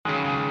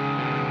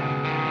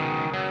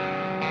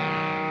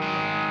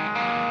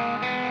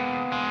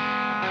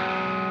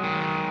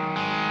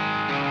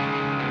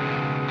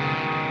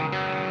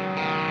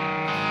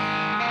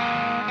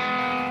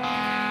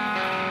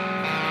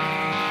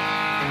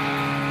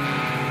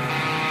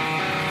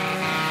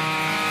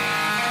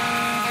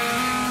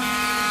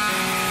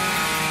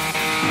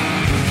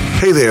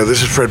Hey there,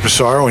 this is Fred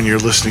Pissarro, and you're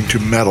listening to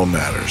Metal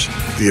Matters,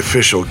 the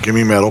official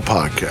Gimme Metal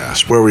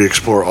podcast, where we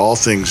explore all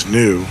things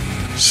new,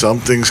 some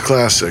things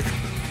classic,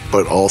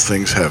 but all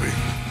things heavy,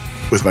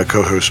 with my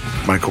co-host,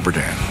 Michael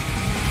Berdan.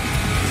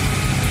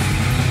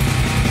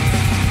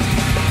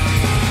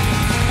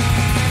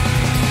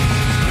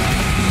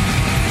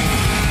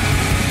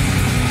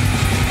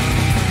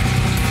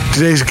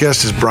 Today's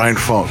guest is Brian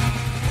Funk,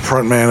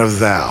 frontman of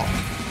Thou,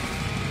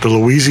 the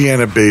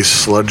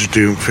Louisiana-based sludge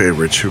doom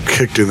favorites who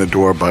kicked in the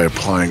door by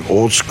applying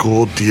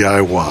old-school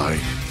DIY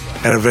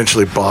and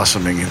eventually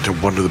blossoming into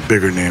one of the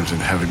bigger names in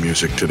heavy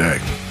music today.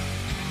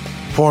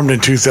 Formed in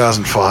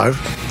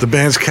 2005, the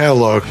band's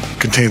catalog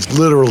contains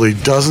literally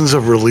dozens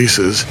of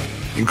releases,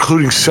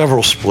 including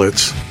several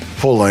splits,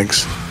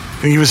 full-lengths,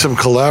 and even some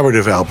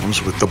collaborative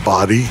albums with The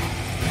Body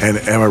and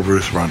Emma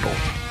Ruth Rundle,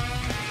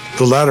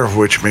 the latter of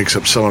which makes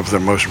up some of their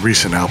most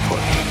recent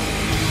output.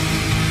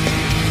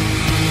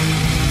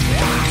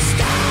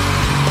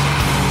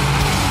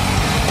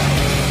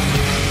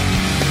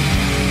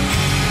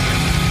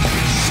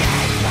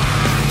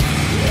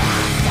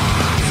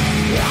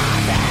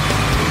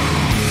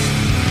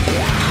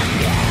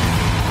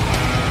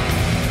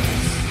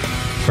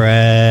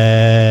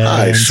 Friend.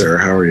 Hi, sir.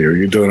 How are you?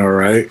 You doing all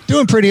right?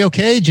 Doing pretty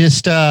okay.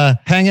 Just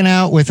hanging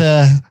out with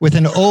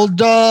an old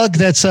dog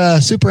that's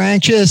super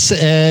anxious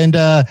and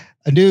a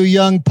new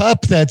young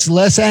pup that's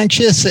less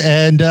anxious,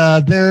 and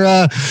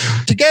they're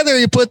together.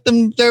 You put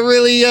them; they're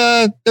really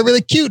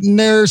cute, and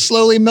they're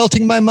slowly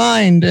melting my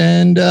mind.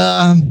 And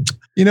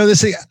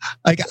this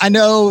I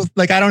know,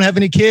 I don't have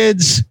any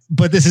kids,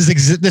 but this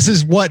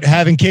is what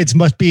having kids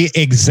must be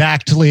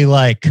exactly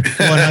like.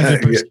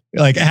 100%.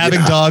 Like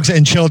having dogs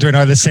and children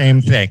are the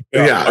same thing.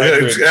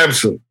 Yeah,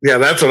 absolutely. Yeah,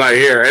 that's what I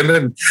hear. And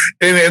then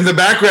in the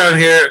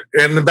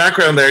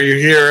background there, you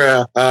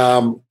hear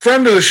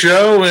friend of the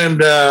show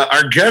and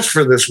our guest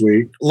for this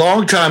week,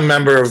 longtime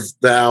member of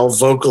Thou,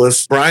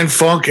 vocalist Brian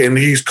Funk, and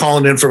he's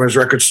calling in from his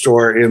record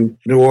store in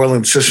New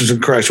Orleans, Sisters in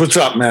Christ. What's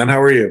up, man?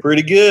 How are you?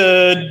 Pretty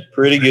good.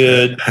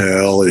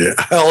 Hell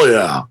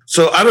yeah.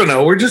 So I don't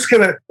know. We're just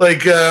gonna I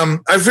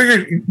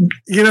figured,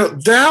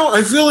 Thou.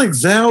 I feel like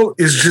Thou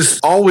is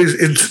just always.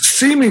 It's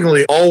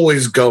seemingly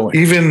always going.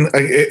 Even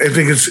I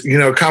think it's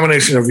a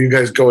combination of you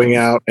guys going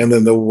out and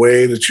then the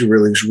way that you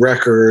release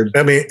record.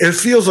 I mean, it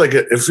feels like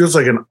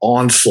an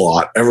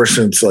onslaught ever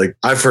since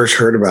I first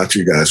heard about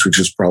you guys, which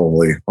is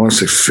probably I want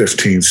to say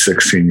 15,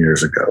 16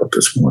 years ago at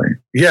this point.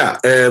 Yeah,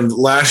 and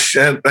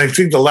I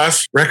think the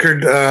last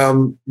record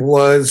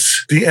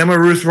was the Emma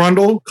Ruth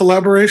Rundle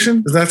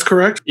collaboration. Is that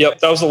correct? Yep,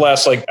 that was the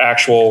last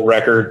actual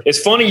record. It's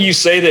funny you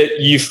say that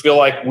you feel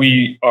like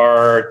we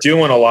are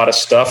doing a lot of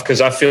stuff,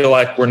 because I feel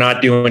like we're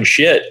not doing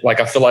shit.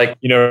 I feel like,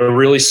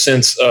 really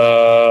since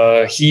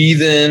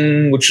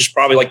Heathen, which is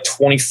probably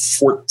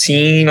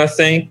 2014, I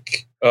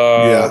think.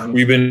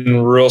 We've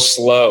been real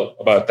slow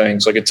about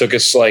things. It took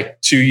us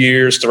 2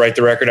 years to write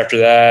the record after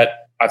that.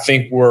 I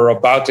think we're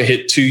about to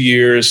hit 2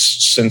 years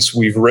since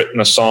we've written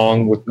a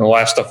song. With the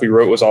last stuff we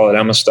wrote was all that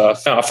Emma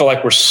stuff. I feel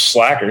like we're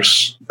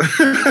slackers.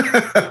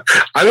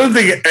 I don't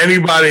think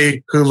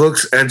anybody who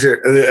looks at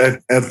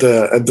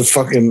the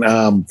fucking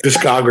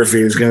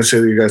discography is going to say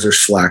that you guys are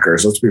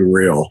slackers. Let's be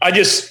real. I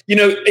just,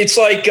 it's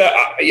I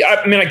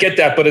get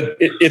that, but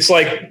it's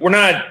we're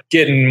not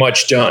getting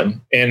much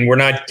done, and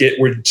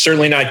we're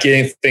certainly not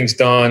getting things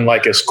done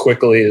as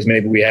quickly as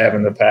maybe we have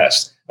in the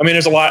past. I mean,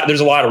 there's a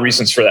lot of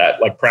reasons for that,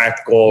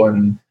 practical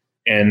and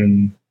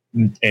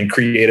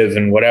creative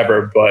and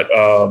whatever. But,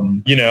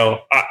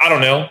 I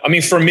don't know. I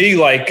mean, for me,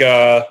 I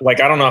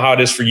don't know how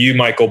it is for you,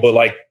 Michael,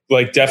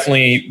 but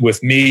definitely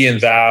with me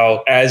and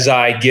Thou, as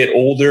I get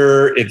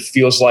older, it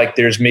feels like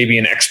there's maybe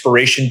an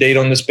expiration date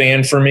on this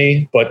band for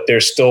me, but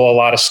there's still a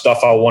lot of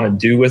stuff I want to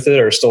do with it,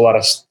 or still a lot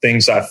of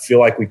things I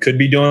feel like we could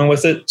be doing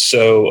with it.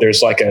 So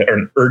there's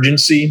an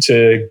urgency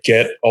to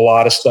get a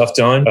lot of stuff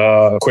done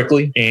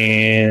quickly.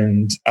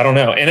 And I don't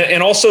know.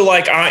 And also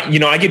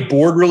I get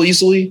bored real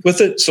easily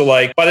with it. So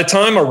by the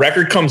time a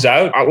record comes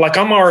out,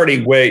 I'm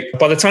already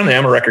by the time the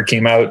Emma record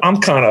came out, I'm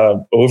kind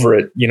of over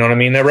it. You know what I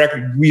mean? That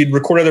record, we had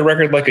recorded the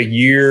record a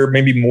year,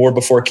 maybe more,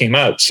 before it came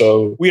out.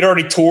 So we'd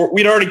already toured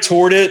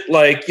it.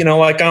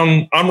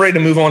 I'm ready to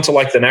move on to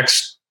the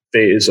next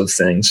phase of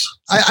things.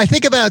 I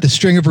think about the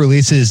string of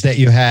releases that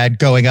you had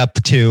going up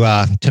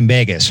to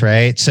Megas,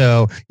 right?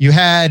 So you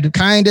had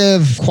kind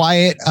of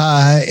quiet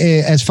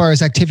as far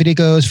as activity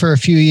goes for a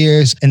few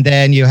years, and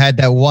then you had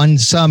that one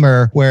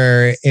summer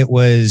where it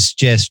was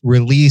just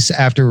release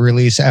after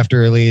release after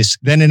release,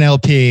 then an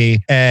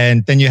LP,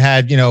 and then you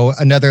had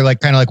another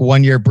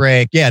 1 year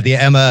break. Yeah, the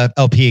Emma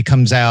LP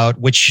comes out,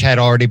 which had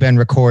already been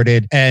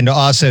recorded, and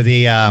also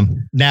the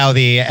now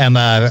the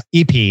Emma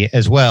EP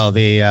as well.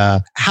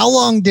 How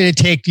long did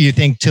it take, do you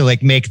think, to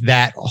like make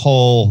that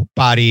whole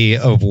body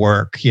of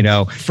work, you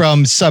know,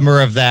 from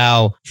Summer of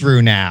Thou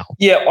through now?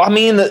 Yeah, I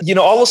mean, you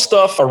know, all the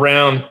stuff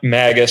around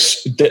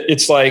Magus,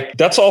 it's like,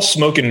 that's all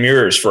smoke and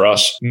mirrors for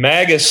us.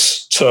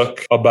 Magus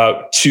took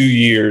about 2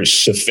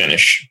 years to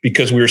finish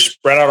because we were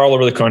spread out all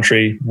over the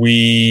country.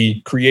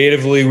 We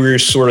were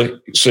sort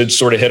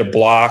of hit a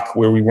block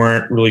where we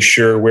weren't really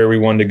sure where we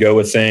wanted to go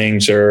with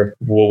things or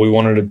what we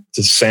wanted it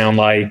to sound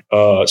like.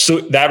 So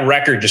that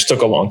record just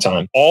took a long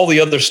time. All the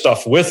other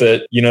stuff with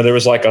it, you know, there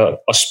was like a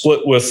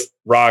split with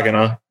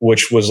Ragana,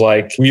 which was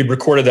like, we had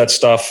recorded that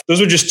stuff. Those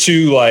were just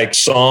two like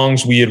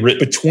songs we had written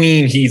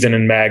between Heathen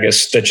and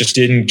Magus that just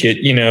didn't get,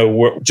 you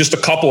know, just a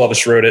couple of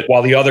us wrote it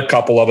while the other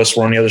couple of us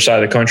were on the other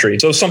side of the country.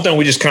 So it's something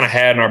we just kind of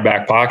had in our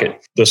back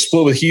pocket. The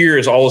split with Here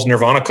is all those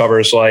Nirvana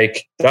covers.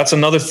 Like that's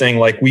another thing.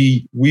 Like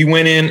we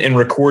went in and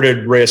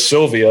recorded Rhea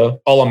Sylvia,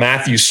 all of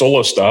Matthew's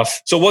solo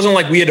stuff. So it wasn't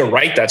like we had to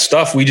write that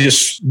stuff. We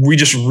just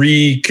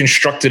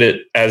reconstructed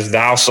it as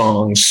Thou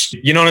songs.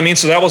 You know what I mean?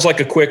 So that was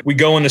like we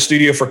go in the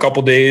studio for a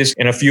couple days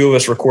and a few of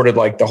us recorded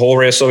like the whole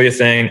Rhea Sylvia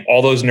thing,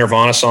 all those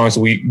Nirvana songs.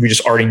 We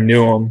just already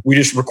knew them. We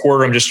just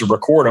recorded them just to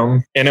record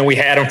them. And then we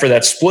had them for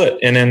that split.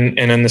 And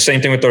then the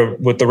same thing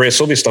with the Rhea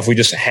Sylvia stuff. We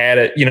just had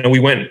it, you know,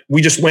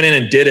 we just went in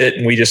and did it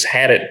and we just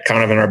had it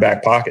kind of in our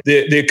back pocket.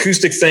 The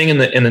acoustic thing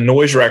and the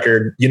noise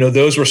record, you know,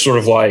 those were sort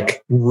of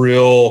like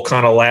real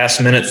kind of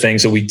last minute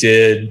things that we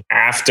did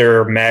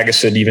after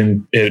Magus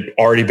had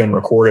already been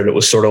recorded. It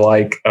was sort of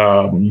like,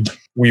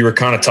 we were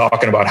kind of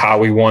talking about how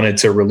we wanted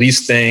to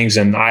release things.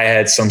 And I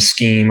had some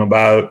scheme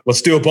about,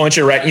 let's do a bunch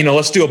of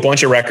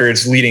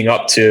records leading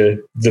up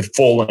to the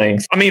full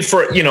length. I mean,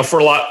 for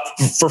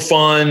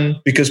fun,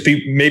 because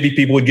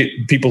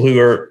people who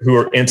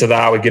are into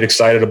that would get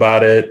excited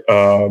about it,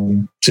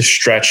 to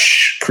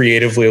stretch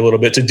creatively a little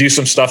bit, to do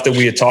some stuff that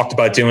we had talked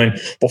about doing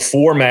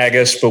before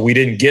Magus, but we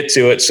didn't get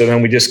to it. So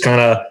then we just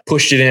kind of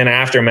pushed it in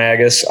after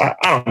Magus. I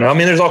don't know. I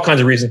mean, there's all kinds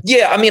of reasons.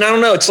 Yeah. I mean, I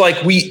don't know. It's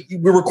like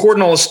we're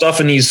recording all this stuff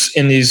in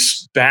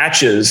these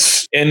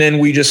batches, and then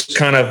we just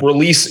kind of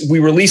release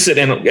it.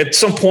 And at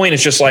some point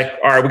it's just like,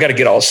 all right, we got to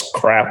get all this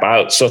crap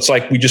out. So it's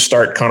like, we just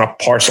start kind of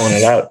parceling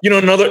it out. You know,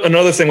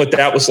 another thing with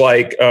that was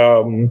like,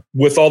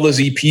 with all those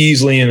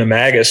EPs leading to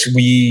Magus,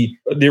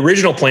 the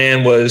original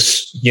plan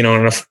was, you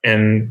know,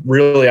 and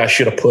really I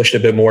should have pushed a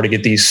bit more to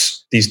get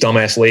these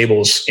dumbass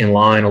labels in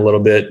line a little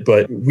bit,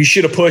 but we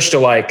should have pushed to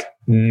like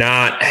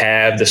not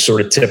have the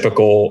sort of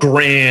typical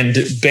grand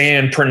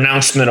band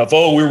pronouncement of,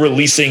 oh, we're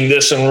releasing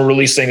this and we're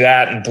releasing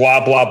that and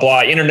blah, blah,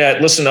 blah.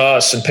 Internet, listen to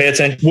us and pay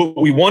attention. What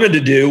we wanted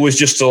to do was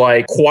just to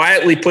like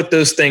quietly put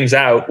those things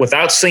out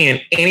without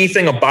saying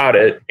anything about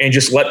it and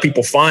just let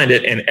people find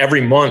it. And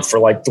every month for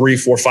like 3,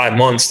 4, 5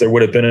 months, there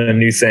would have been a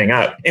new thing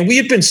out. And we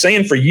had been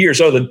saying for years,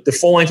 oh, the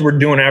full length we're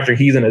doing after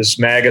Heathen is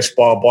Magus,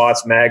 blah, blah,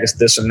 it's Magus,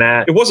 this and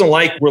that. It wasn't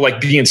like we're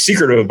like being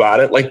secretive about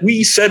it. Like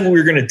we said what we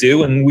were going to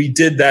do, and we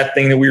did that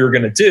thing that we were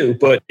going to do,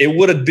 but it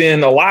would have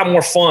been a lot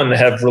more fun to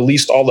have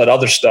released all that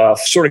other stuff,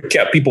 sort of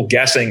kept people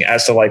guessing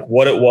as to like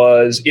what it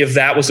was, if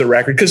that was the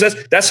record. Because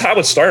that's how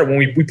it started when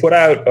we put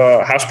out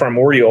House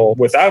Primordial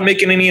without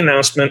making any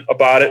announcement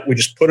about it. We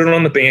just put it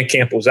on the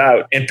Bandcamp, it was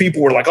out, and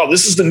people were like, oh,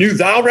 this is the new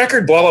Thou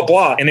record, blah, blah,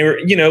 blah. And they were,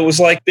 you know, it was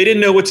like they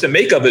didn't know what to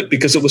make of it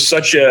because it was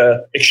such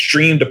a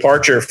extreme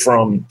departure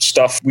from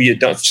stuff we had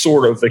done,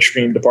 sort of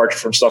extreme departure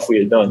from stuff we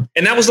had done.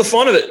 And that was the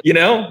fun of it, you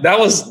know, that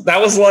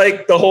was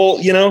like the whole,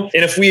 you know,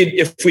 and if we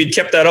had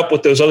kept that up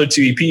with those other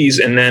 2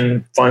 EPs and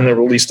then finally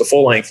released the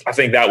full length, I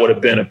think that would have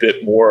been a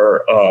bit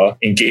more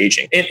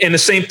engaging. And the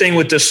same thing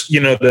with this, you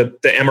know,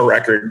 the Emma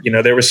record, you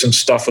know, there was some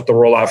stuff with the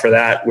rollout for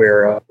that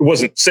where it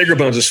wasn't Sacred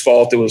Bones'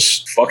 fault. It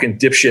was fucking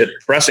dipshit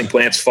pressing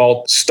plant's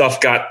fault. Stuff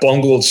got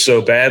bungled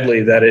so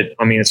badly that it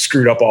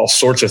screwed up all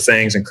sorts of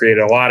things and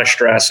created a lot of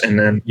stress. And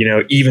then, you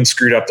know, even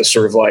screwed up the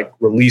sort of like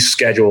release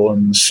schedule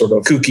and sort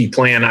of kooky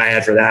plan I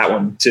had for that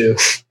one too.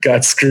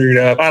 Got screwed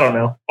up. I don't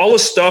know. All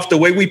this stuff, the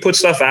way we put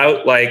stuff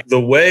out, like the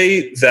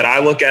way that I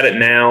look at it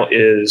now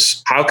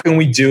is how can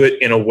we do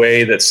it in a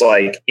way that's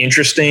like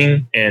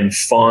interesting and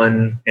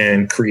fun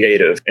and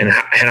creative? And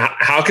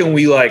how can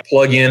we like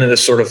plug into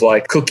this sort of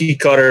like cookie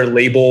cutter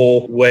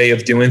label way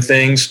of doing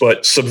things,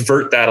 but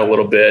subvert that a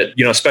little bit,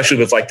 you know, especially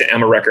with like the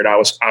Emma record. I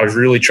was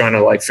really trying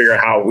to like figure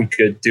out how we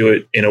could do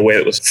it in a way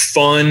that was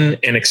fun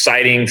and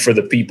exciting for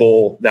the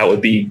people that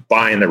would be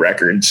buying the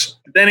records.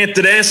 Then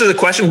did I answer the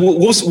question? What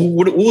was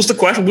the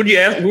question? What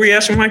were you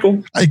asking,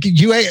 Michael?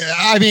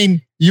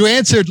 You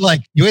answered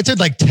like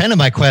 10 of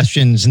my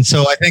questions. And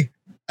so I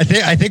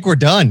think we're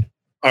done.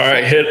 All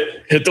right,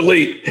 hit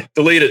delete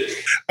it.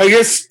 I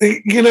guess,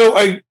 you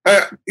know,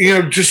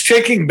 just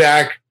taking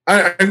back,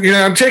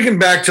 I'm taken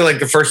back to like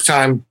the first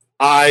time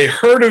I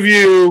heard of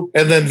you,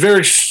 and then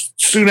very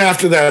soon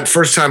after that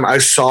first time I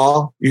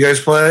saw you guys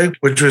play,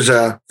 which was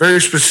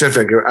very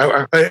specific.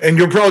 And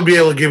you'll probably be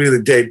able to give me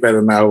the date better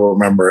than I will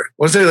remember it.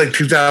 Was it like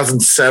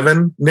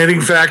 2007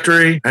 Knitting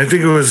Factory? I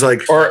think it was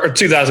like... Or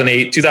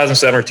 2008,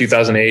 2007 or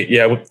 2008.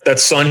 Yeah, that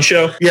Sun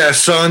show. Yeah,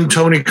 Sun,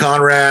 Tony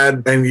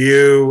Conrad, and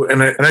you.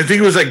 And I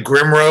think it was like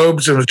Grim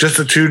Robes. It was just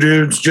the two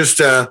dudes,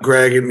 just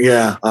Greg and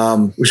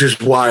which is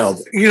wild.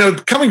 You know,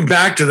 coming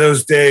back to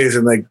those days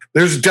and like,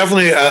 there's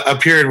definitely a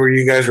period where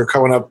you guys were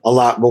coming up a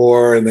lot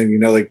more and then, you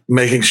know, like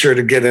making sure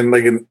to get in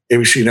like an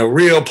ABC No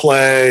Real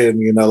play and,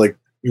 you know, like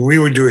we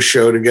would do a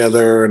show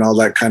together and all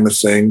that kind of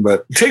thing.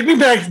 But take me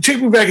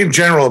back in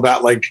general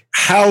about like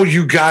how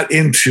you got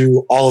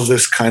into all of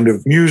this kind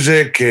of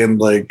music and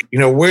like, you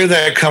know, where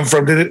that come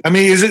from.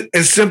 Is it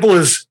as simple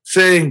as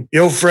saying,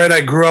 yo, Fred,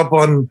 I grew up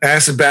on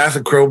Acid Bath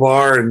and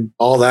Crowbar and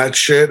all that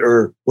shit?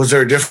 Or was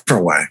there a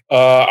different way?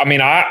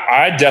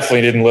 I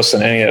definitely didn't listen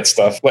to any of that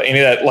stuff. Any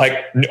of that,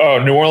 like,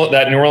 New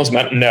Orleans,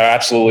 no,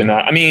 absolutely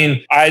not. I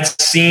mean, I'd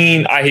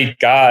seen I Hate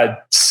God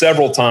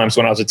several times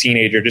when I was a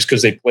teenager just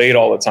because they played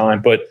all the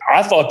time. But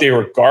I thought they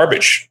were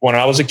garbage when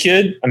I was a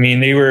kid. I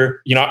mean, they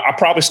were, you know, I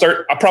probably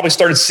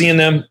started seeing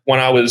them when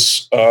I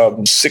was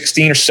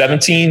 16 or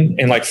 17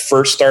 and like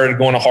first started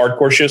going to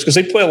hardcore shows because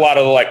they play a lot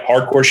of like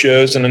hardcore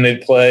shows and then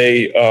they'd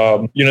play,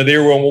 you know, they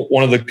were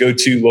one of the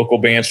go-to local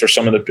bands for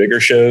some of the bigger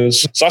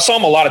shows. So I saw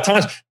them a lot of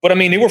times, but I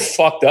mean, they were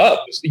fucked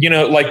up, you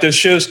know, like those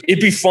shows,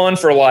 it'd be fun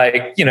for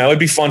like, you know, it'd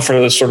be fun for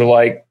the sort of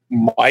like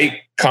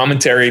mic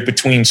commentary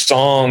between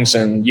songs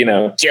and, you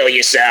know, kill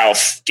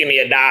yourself, give me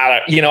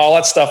 $1, you know, all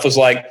that stuff was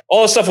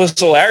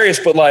hilarious,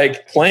 but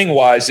like playing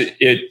wise,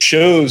 it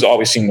shows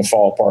always seemed to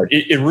fall apart.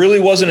 It really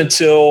wasn't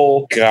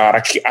until, God,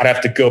 I'd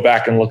have to go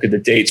back and look at the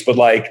dates, but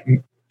like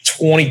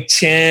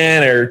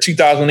 2010 or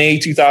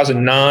 2008,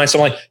 2009,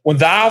 something like when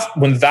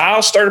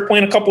Thou started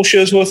playing a couple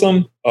shows with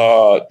them,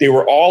 they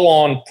were all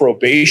on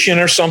probation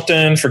or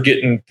something for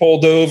getting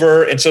pulled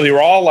over. And so they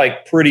were all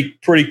like pretty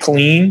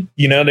clean.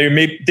 You know, they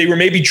were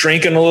maybe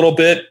drinking a little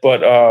bit, but,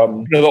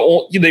 you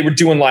know, they were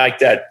doing like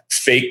that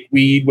fake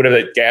weed,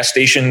 whatever that gas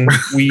station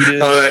weed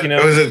is, you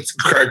know. Was it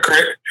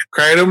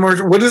kratom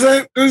or what is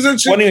that? What is that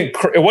shit? It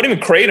wasn't even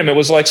kratom. It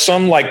was like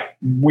some like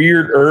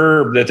weird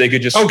herb that they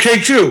could just...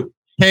 K2.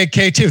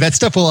 K2, that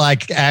stuff will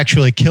like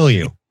actually kill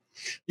you.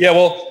 Yeah,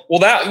 well,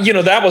 that, you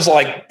know, that was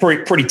like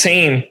pretty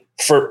tame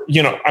for,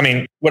 you know, I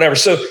mean, whatever.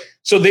 So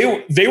they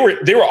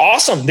were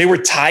awesome. They were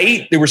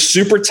tight. They were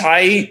super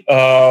tight.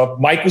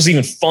 Mike was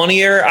even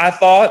funnier, I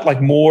thought,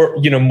 like more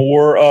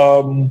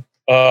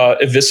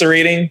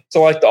eviscerating to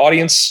like the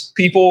audience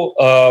people.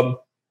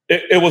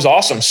 It was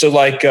awesome. So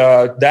like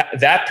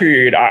that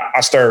period,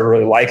 I started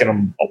really liking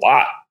them a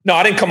lot. No,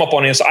 I didn't come up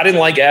on this. I didn't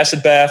like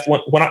Acid Bath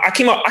when I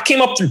came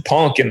up through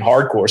punk and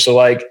hardcore. So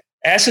like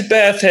Acid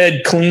Bath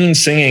had clean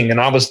singing,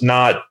 and I was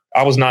not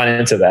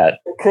into that.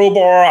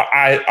 Crowbar,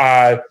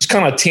 I was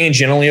kind of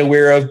tangentially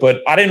aware of,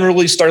 but I didn't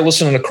really start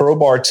listening to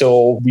Crowbar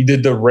till we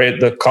did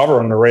the cover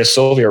on the Ray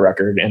Sylvia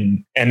record,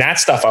 and that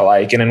stuff I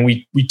like. And then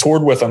we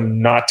toured with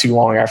them not too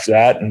long after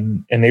that,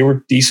 and they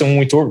were decent when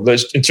we toured.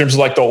 In terms of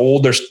like the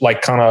older,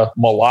 like kind of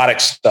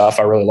melodic stuff,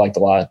 I really liked a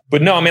lot.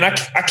 But no, I mean, I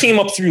came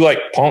up through like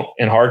punk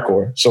and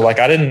hardcore, so like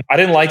I didn't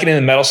like it in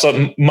the metal stuff.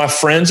 My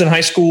friends in high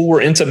school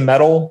were into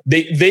metal.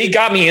 They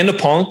got me into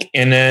punk,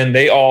 and then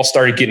they all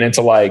started getting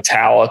into like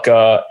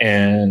Metallica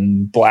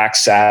and Black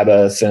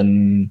Sabbath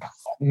and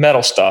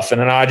metal stuff. And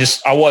then I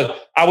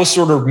was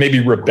sort of maybe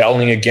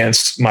rebelling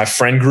against my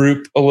friend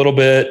group a little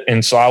bit.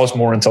 And so I was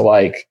more into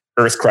like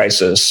Earth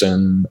Crisis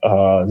and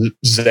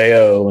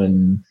Zao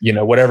and, you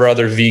know, whatever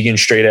other vegan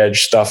straight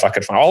edge stuff I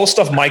could find. All the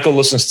stuff Michael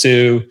listens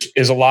to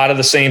is a lot of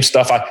the same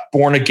stuff.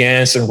 Born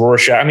Against and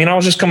Rorschach. I mean, I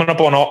was just coming up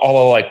on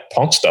all the like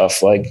punk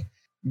stuff. Like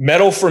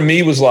metal for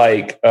me was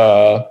like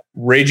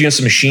Rage Against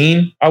the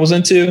Machine I was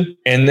into.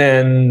 And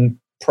then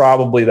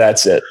probably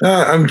that's it.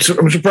 I'm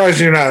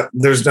surprised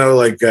there's no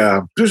like,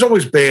 there's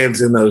always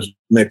bands in those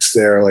mix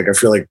there. Like, I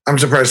feel like I'm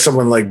surprised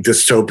someone like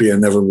Dystopia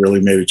never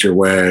really made it your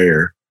way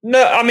or.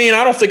 No, I mean,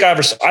 I don't think I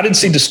didn't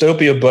see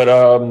Dystopia, but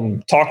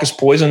Talk is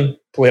Poison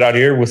played out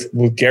here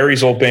with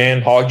Gary's old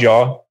band,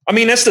 Hogjaw. I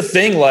mean, that's the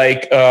thing.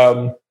 Like,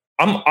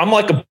 I'm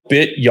like a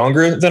bit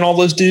younger than all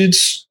those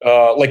dudes.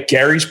 Like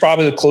Gary's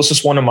probably the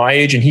closest one to my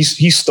age, and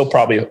he's still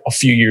probably a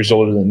few years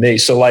older than me.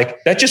 So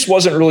like that just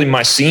wasn't really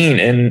my scene.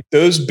 And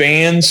those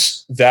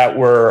bands that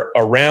were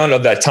around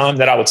of that time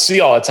that I would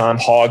see all the time,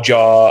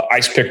 Hogjaw,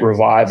 Ice Pick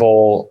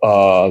Revival,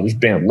 this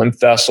band Limp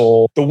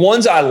Vessel, the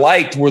ones I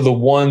liked were the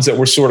ones that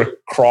were sort of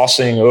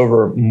crossing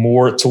over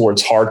more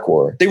towards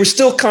hardcore. They were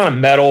still kind of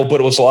metal, but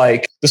it was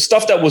like the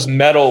stuff that was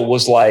metal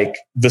was like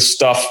the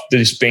stuff,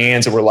 these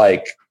bands that were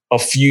like a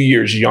few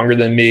years younger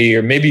than me,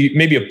 or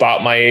maybe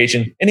about my age.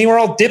 And they were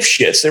all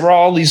dipshits. They were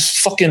all these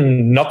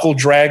fucking knuckle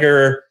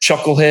dragger,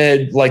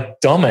 chucklehead, like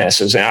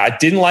dumbasses. And I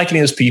didn't like any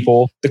of those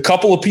people. The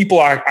couple of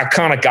people I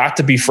kind of got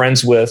to be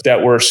friends with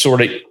that were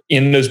sort of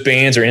in those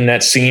bands or in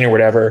that scene or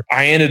whatever,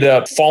 I ended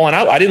up falling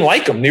out. I didn't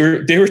like them.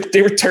 They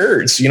were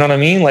turds. You know what I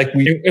mean? Like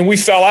we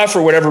fell out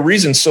for whatever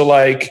reason. So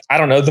like, I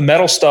don't know, the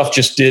metal stuff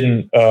just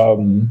didn't,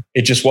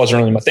 it just wasn't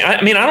really my thing.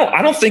 I mean,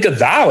 I don't think of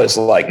Thou as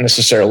like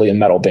necessarily a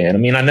metal band. I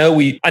mean, I know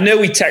we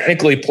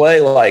technically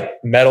play like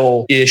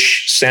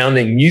metal-ish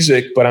sounding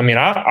music, but I mean,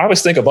 I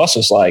always think of us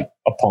as like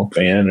a punk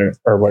band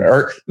or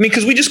whatever. I mean,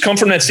 because we just come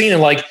from that scene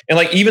and like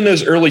even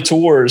those early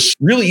tours,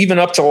 really even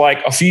up to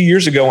like a few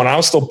years ago when I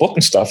was still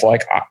booking stuff,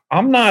 like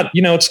I'm not,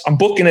 you know, I'm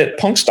booking it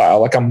punk style.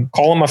 Like I'm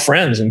calling my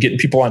friends and getting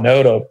people I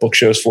know to book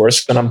shows for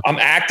us. And I'm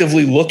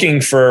actively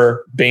looking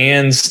for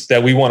bands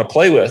that we want to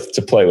play with,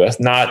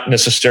 not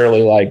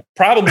necessarily like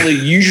probably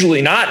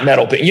usually not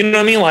metal band. You know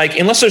what I mean? Like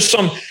unless there's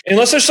some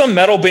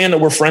metal band that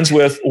we're friends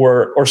with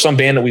or some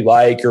band that we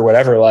like or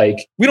whatever,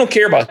 like we don't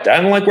care about that.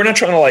 And like, we're not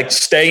trying to like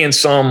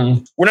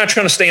we're not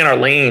trying to stay in our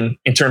lane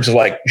in terms of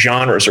like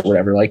genres or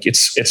whatever. Like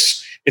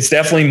it's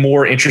definitely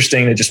more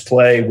interesting to just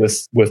play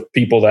with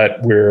people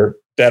that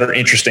are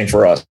interesting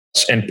for us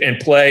and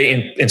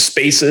play in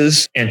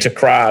spaces and to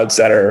crowds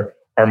that are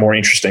more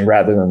interesting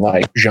rather than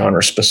like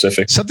genre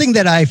specific. Something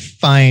that I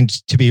find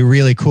to be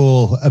really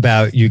cool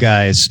about you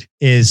guys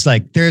is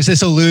like, there's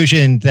this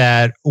illusion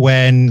that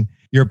when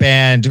your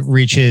band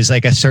reaches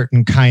like a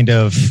certain kind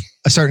of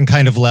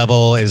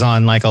level, is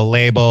on like a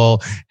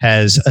label,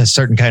 has a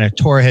certain kind of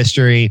tour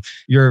history,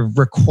 you're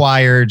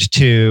required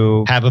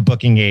to have a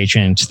booking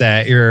agent,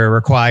 that you're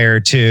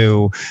required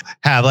to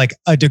have like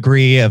a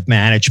degree of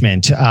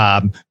management.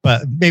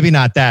 But maybe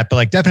not that, but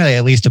like definitely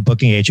at least a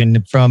booking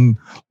agent. From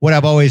what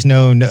I've always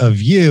known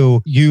of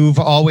you, you've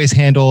always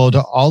handled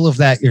all of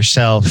that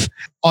yourself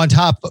on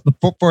top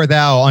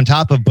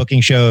of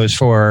booking shows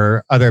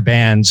for other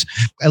bands.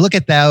 I look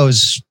at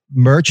Thou's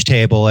merch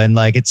table and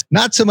like, it's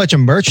not so much a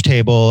merch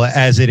table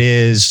as it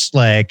is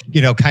like,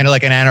 you know, kind of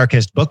like an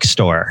anarchist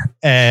bookstore.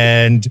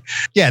 And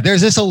yeah,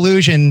 there's this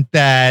illusion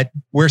that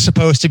we're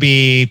supposed to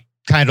be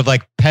kind of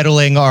like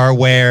peddling our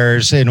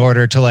wares in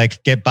order to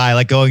like get by.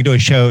 Like going to a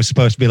show is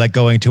supposed to be like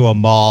going to a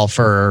mall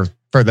for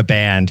the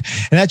band.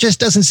 And that just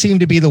doesn't seem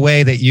to be the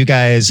way that you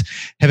guys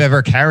have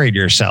ever carried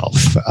yourself.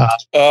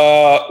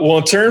 Well,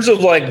 in terms of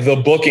like the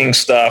booking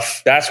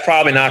stuff, that's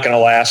probably not going to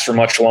last for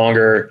much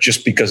longer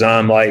just because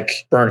I'm like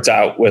burnt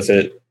out with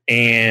it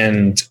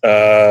and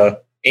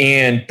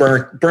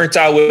burnt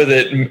out with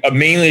it,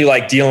 mainly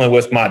like dealing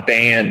with my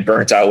band,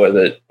 burnt out with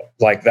it.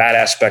 Like that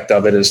aspect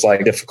of it is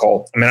like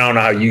difficult. I mean, I don't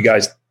know how you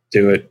guys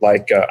do it.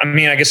 Like, I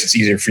mean, I guess it's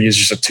easier for you. It's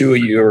just a two of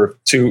you or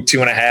two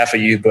and a half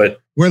of you, but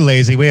we're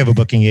lazy. We have a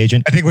booking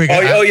agent. I think we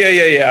got. Oh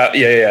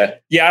yeah.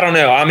 Yeah, I don't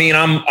know. I mean,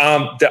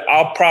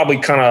 I'll probably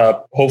kind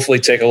of hopefully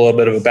take a little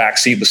bit of a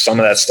backseat with some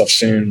of that stuff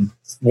soon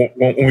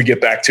when we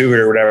get back to it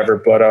or whatever.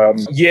 But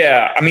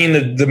yeah, I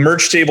mean, the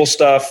merch table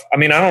stuff. I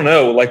mean, I don't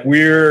know. Like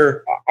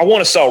I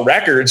want to sell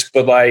records,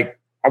 but like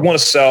I want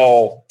to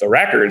sell the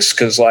records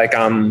because like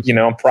I'm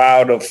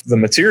proud of the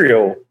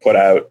material put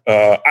out.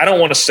 I don't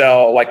want to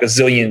sell like a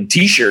zillion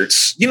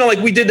t-shirts. You know, like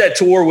we did that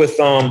tour with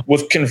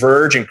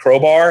Converge and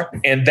Crowbar,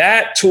 and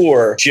that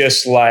tour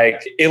just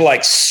like it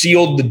like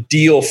sealed the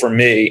deal for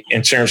me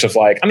in terms of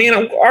like, I mean,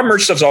 our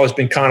merch stuff's always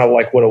been kind of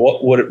like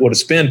what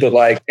it's been, but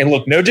like, and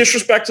look, no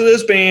disrespect to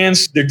those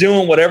bands, they're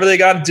doing whatever they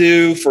got to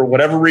do for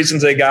whatever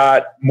reasons they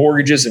got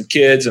mortgages and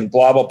kids and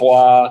blah blah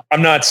blah.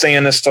 I'm not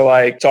saying this to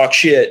like talk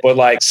shit, but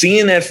like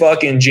seeing that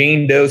fucking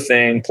Jane Doe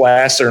thing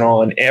plastered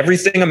on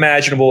everything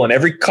imaginable and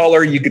every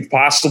color you could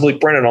possibly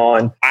print it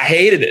on, I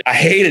hated it.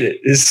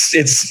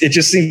 It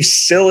just seems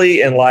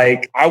silly, and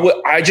like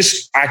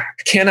I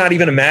cannot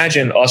even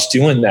imagine us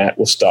doing that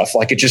with stuff.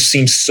 Like it just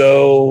seems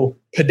so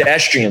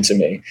pedestrian to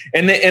me.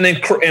 And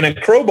in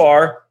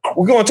Crowbar,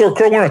 we're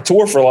on a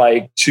tour for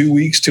like 2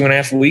 weeks,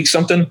 2.5 weeks,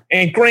 something.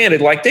 And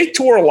granted, like they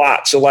tour a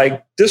lot, so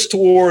like this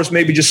tour is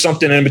maybe just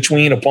something in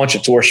between a bunch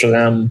of tours for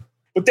them.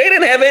 But they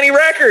didn't have any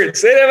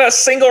records. They didn't have a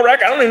single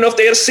record. I don't even know if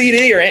they had a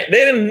CD or they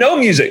didn't know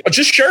music,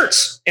 just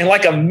shirts and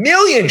like a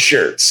million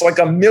shirts, like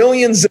a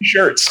millions of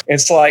shirts.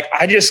 It's like,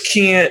 I just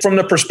can't, from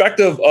the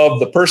perspective of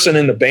the person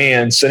in the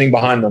band sitting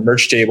behind the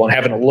merch table and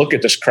having to look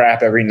at this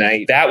crap every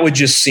night, that would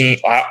just seem,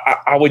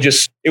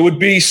 it would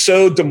be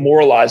so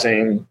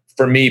demoralizing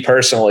for me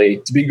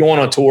personally to be going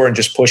on tour and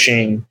just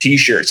pushing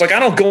t-shirts. Like I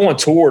don't go on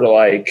tour to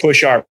like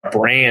push our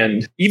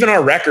brand, even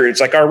our records.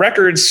 Like our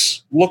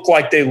records look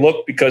like they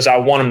look because I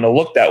want them to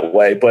look that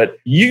way. But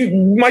you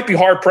might be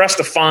hard pressed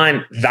to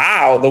find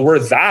the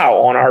word thou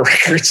on our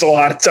records a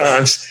lot of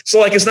times. So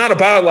like, it's not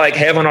about like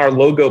having our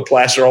logo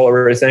plastered all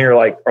over everything or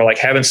like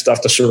having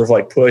stuff to sort of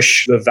like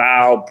push the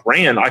thou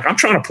brand. Like I'm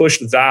trying to push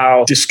the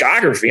thou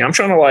discography. I'm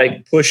trying to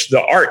like push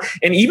the art,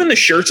 and even the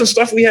shirts and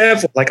stuff we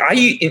have. Like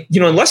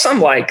unless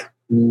I'm like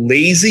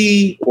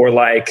lazy or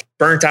like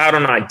burnt out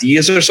on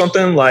ideas or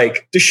something,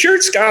 like the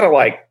shirt's gotta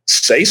like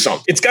say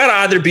something. It's gotta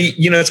either be,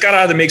 it's gotta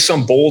either make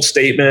some bold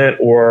statement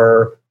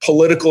or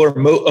political or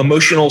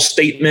emotional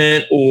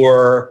statement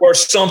or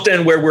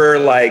something where we're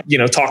like, you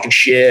know, talking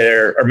shit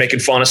or making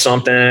fun of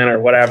something or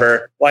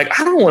whatever. Like,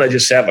 I don't want to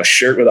just have a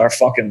shirt with our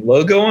fucking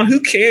logo on. Who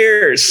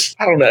cares?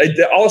 I don't know.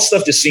 All this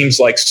stuff just seems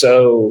like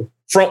so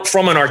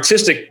from an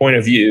artistic point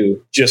of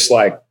view, just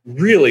like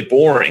really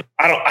boring.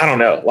 I don't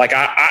know. Like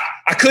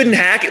I couldn't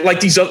hack it like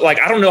these other, like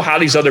I don't know how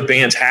these other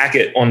bands hack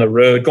it on the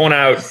road, going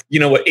out, you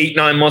know, what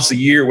 8-9 months a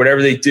year,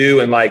 whatever they do,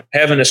 and like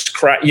having this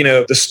crap, you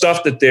know, the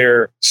stuff that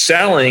they're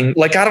selling.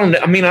 Like I don't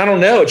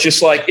know. It's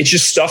just like, it's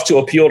just stuff to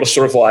appeal to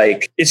sort of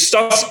like, it's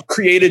stuff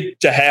created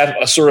to have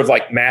a sort of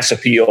like mass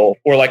appeal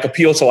or like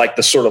appeal to like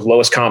the sort of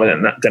lowest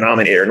common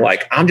denominator. And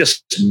like, I'm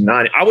just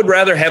not, I would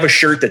rather have a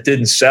shirt that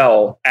didn't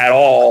sell at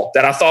all,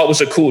 that I thought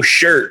was a cool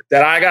shirt,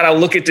 that I got to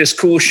look at this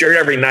cool shirt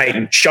every night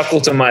and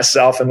chuckle to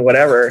myself and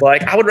whatever.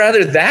 Like I would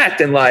rather that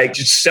than like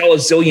just sell a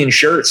zillion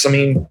shirts. I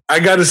mean, I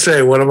got to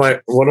say one of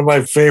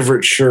my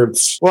favorite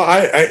shirts. Well,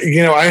 I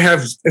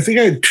think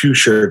I had 2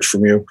 shirts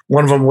from you.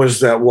 One of them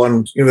was that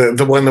one, you know,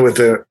 the one with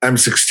the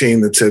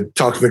M16 that said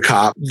 "Talk to the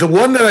cop." The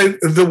one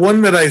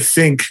that I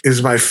think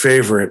is my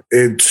favorite.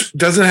 It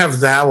doesn't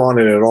have thou on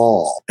it at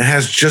all. It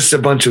has just a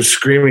bunch of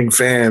screaming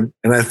fans,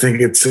 and I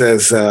think it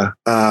says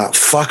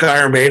 "fuck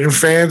Iron Maiden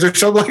fans" or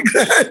something like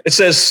that. It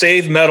says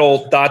 "save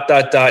metal ...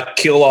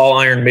 kill all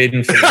Iron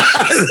Maiden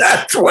fans."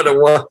 That's what it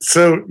was.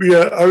 So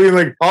yeah, I mean,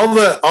 like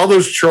all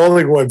those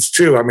trolling ones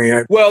too. I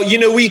mean, well, you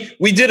know,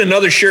 we did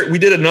another shirt. We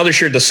did another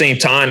shirt at the same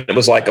time. It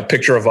was like a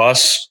picture of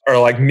us, or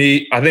like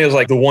me. I think it was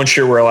like the one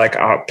shirt where like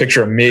a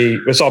picture of me.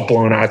 It's all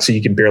blown out, so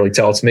you can barely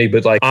tell it's me.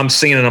 But like I'm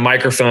singing in a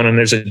microphone, and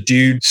there's a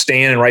dude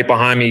standing right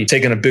behind me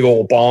taking a big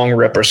old bong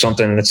rip or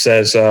something, and it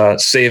says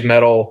 "save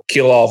metal,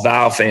 kill all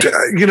thou fans."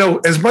 You know,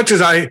 as much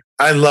as I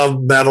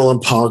love metal and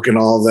punk and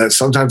all that,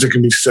 sometimes it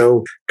can be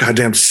so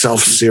goddamn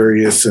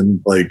self-serious and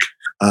like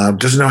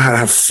doesn't know how to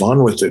have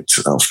fun with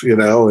itself, you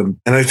know? And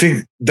I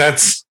think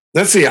that's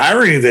the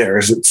irony there,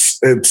 is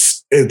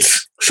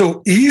it's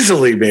so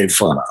easily made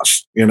fun of,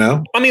 you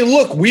know? I mean,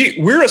 look,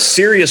 we're a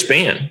serious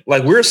band.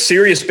 Like we're a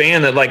serious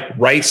band that like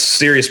writes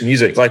serious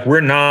music. Like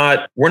we're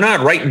not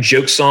writing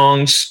joke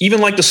songs.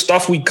 Even like the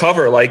stuff we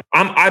cover, like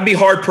I'd be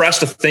hard pressed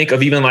to think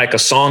of even like a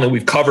song that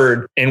we've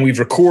covered and we've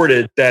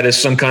recorded that is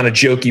some kind of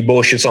jokey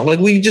bullshit song. Like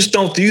we just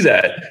don't do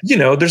that. You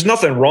know, there's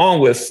nothing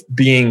wrong with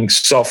being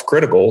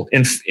self-critical,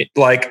 and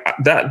like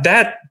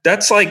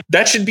that's like,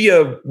 that should be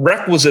a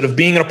requisite of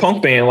being in a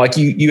punk band. Like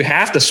you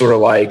have to sort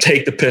of like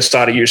take the piss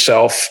out of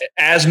yourself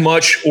as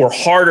much or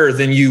harder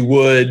than you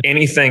would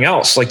anything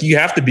else. Like you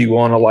have to be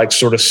willing to like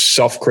sort of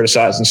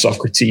self-criticize and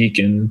self-critique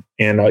and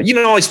you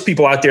know, all these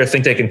people out there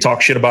think they can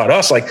talk shit about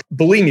us. Like,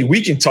 believe me,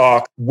 we can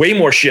talk way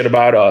more shit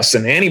about us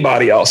than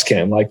anybody else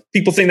can. Like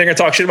people think they're going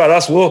to talk shit about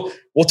us. We'll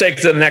take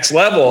it to the next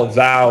level of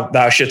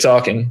thou shit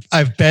talking.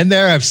 I've been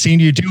there. I've seen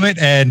you do it.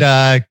 And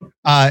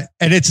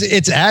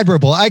it's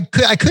admirable. I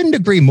couldn't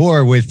agree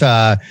more with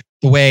the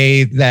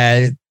way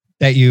that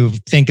you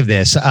think of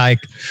this.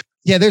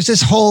 Yeah, there's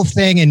this whole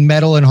thing in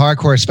metal and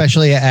hardcore,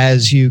 especially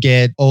as you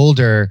get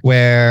older,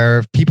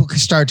 where people can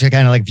start to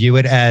kind of like view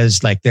it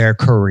as like their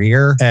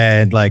career,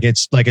 and like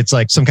it's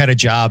like some kind of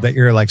job that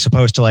you're like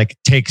supposed to like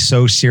take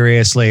so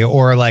seriously,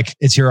 or like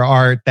it's your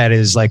art that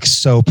is like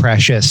so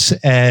precious.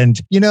 And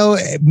you know,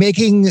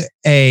 making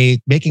a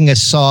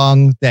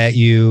song that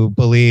you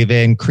believe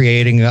in,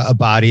 creating a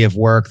body of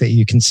work that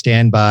you can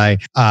stand by,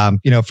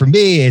 you know, for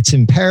me it's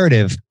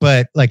imperative.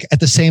 But like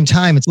at the same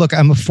time, it's, look,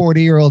 I'm a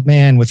 40-year-old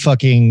man with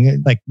fucking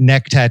like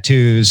neck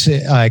tattoos,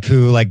 like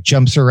who like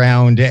jumps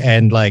around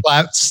and like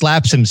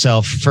slaps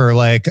himself for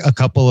like a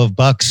couple of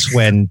bucks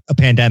when a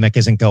pandemic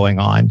isn't going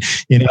on,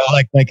 you know,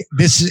 like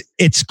this,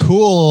 it's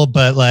cool,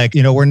 but like,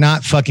 you know, we're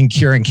not fucking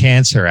curing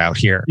cancer out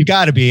here. You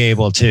got to be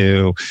able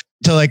to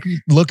like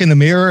look in the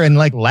mirror and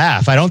like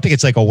laugh. I don't think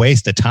it's like a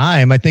waste of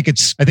time. I think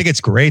it's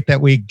great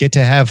that we get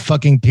to have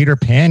fucking Peter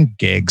Pan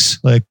gigs.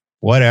 Like,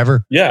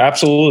 whatever. Yeah,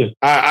 absolutely.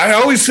 I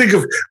always think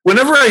of,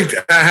 whenever I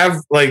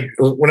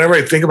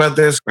think about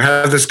this or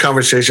have this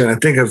conversation, I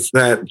think of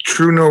that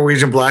true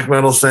Norwegian black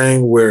metal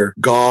thing where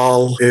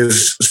Gall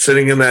is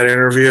sitting in that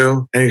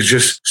interview and he's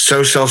just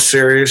so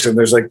self-serious, and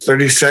there's like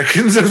 30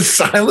 seconds of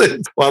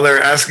silence while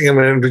they're asking him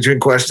in between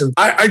questions.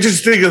 I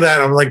just think of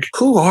that. I'm like,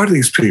 who are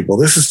these people?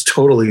 This is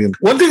totally...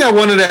 One thing I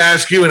wanted to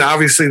ask you, and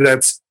obviously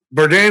that's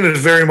Berdain is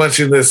very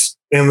much in this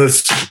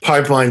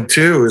pipeline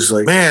too, is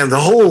like, man, the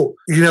whole,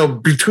 you know,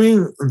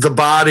 between the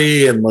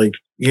body and like,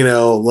 you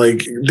know, like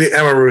the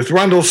Emma Ruth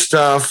Rundle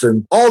stuff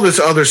and all this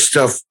other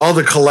stuff, all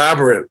the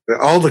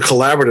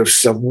collaborative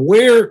stuff,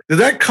 where did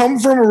that come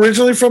from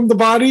originally, from the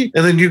body?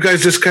 And then you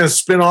guys just kind of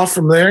spin off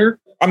from there?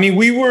 I mean,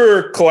 we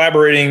were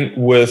collaborating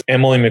with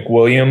Emily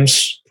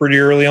McWilliams pretty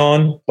early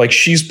on. Like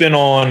she's been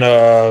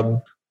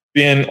on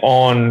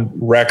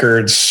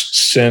records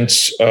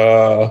since,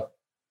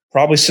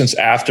 probably since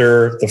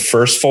after the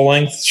first full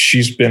length.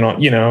 She's been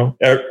on, you know,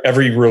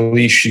 every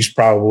release she's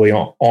probably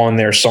on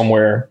there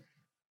somewhere.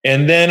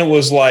 And then it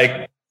was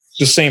like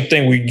the same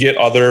thing. We get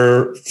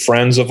other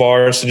friends of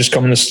ours to just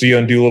come in the studio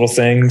and do little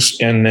things.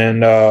 And then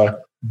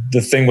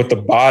the thing with the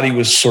body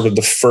was sort of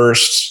the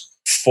first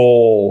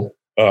full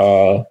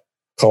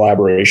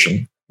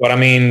collaboration. But I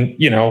mean,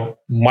 you know,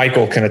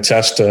 Michael can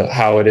attest to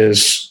how it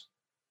is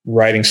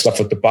writing stuff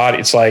with the body.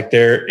 It's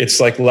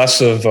like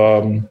less of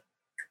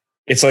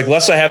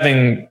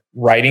having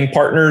writing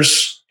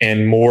partners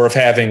and more of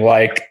having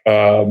like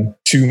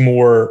two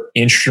more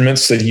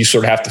instruments that you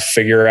sort of have to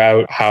figure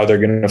out how they're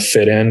going to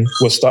fit in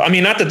with stuff. I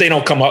mean, not that they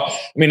don't come up. I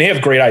mean, they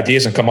have great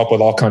ideas and come up with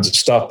all kinds of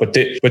stuff, but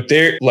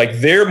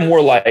they're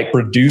more like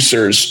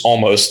producers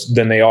almost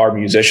than they are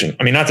musicians.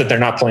 I mean, not that they're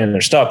not playing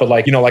their stuff, but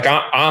like, you know, like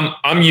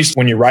I'm used to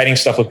when you're writing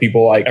stuff with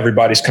people, like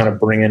everybody's kind of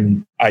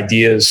bringing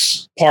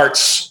ideas,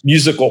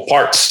 musical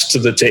parts to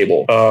the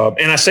table.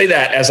 And I say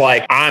that as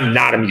like, I don't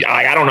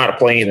know how to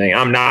play anything.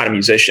 I'm not a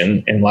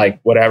musician and like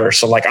whatever.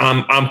 So like,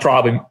 I'm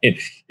probably,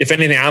 if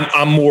anything,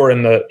 I'm more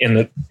in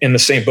the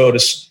same boat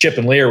as Chip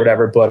and Lee or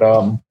whatever, but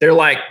they're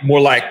like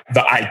more like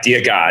the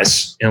idea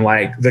guys and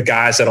like the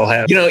guys that'll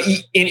have, you know,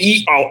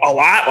 eat a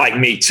lot like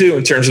me too,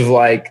 in terms of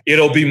like,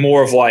 it'll be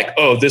more of like,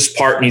 oh, this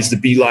part needs to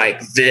be like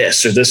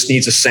this, or this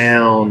needs a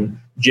sound,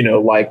 you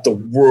know, like the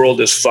world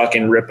is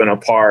fucking ripping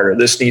apart, or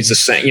this needs a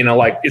sound, you know,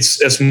 like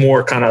it's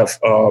more kind of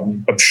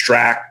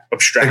abstract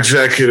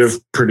executive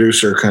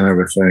producer kind of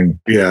a thing.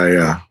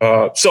 Yeah.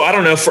 So I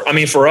don't know.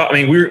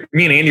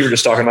 Me and Andy were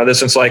just talking about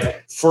this. And it's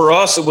like, for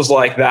us, it was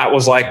like, that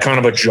was like kind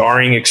of a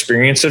jarring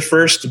experience at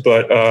first,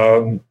 but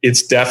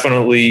it's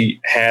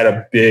definitely had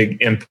a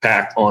big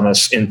impact on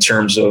us in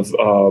terms of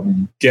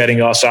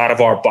getting us out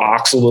of our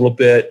box a little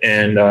bit.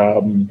 And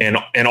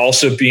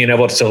also being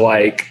able to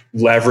like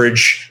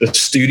leverage the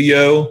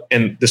studio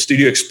and the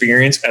studio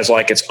experience as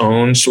like its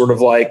own sort of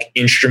like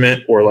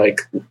instrument, or like,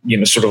 you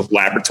know, sort of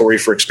laboratory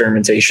for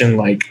experimentation.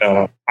 Like,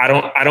 I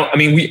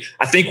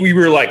think we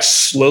were like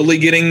slowly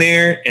getting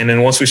there. And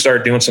then once we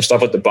started doing some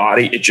stuff with the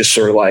body, it just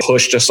sort of like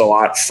pushed us a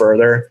lot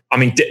further. I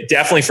mean,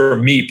 definitely for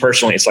me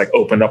personally, it's like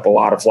opened up a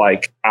lot of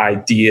like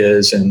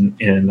ideas and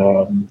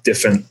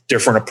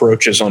different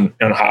approaches on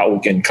how we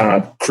can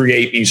kind of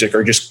create music,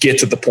 or just get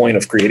to the point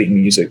of creating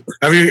music.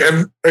 Are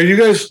you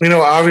guys, you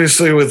know,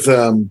 obviously with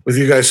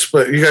you guys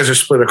are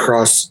split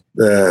across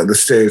the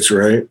states,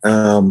 right?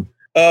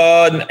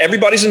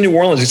 Everybody's in New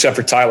Orleans except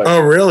for Tyler. Oh,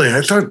 really?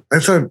 I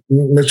thought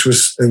Mitch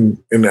was in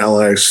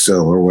LA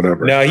still, or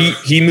whatever. No,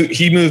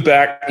 he moved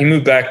back.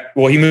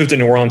 Well, he moved to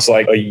New Orleans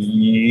like a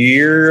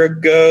year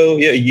ago.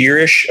 Yeah, a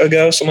year-ish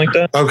ago, something like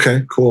that.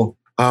 Okay, cool.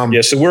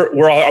 Yeah, so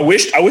we're all, I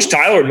wish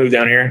Tyler would move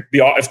down here.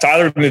 If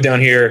Tyler moved down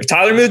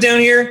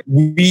here,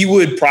 we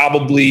would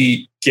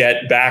probably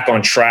get back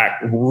on track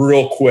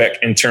real quick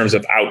in terms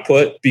of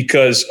output,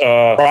 because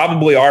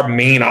probably our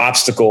main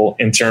obstacle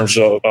in terms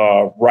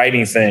of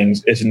writing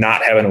things is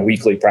not having a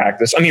weekly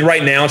practice. I mean,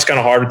 right now it's kind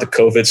of hard with the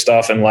COVID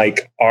stuff, and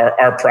like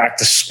our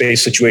practice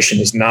space situation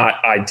is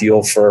not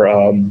ideal for,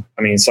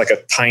 it's like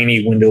a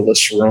tiny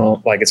windowless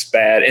room. Like, it's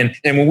bad.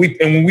 And when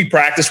we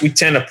practice, we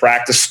tend to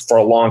practice for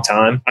a long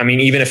time. I mean,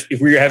 even if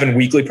we were having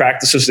weekly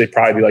practices, they'd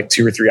probably be like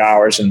 2 or 3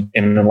 hours. And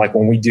then like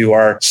when we do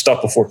our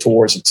stuff before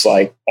tours, it's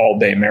like all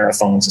day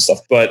marathons and stuff.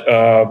 But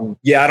I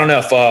don't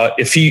know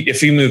if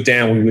he moved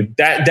down, we would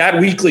that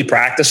weekly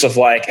practice of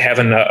like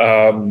having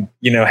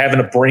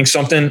to bring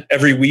something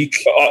every week.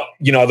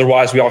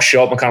 Otherwise we all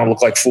show up and kind of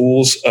look like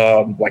fools.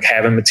 Like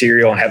having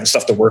material and having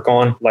stuff to work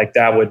on, like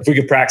that would, if we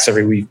could practice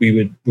every week, we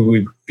would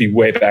be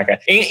way back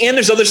at. And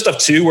there's other stuff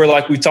too, where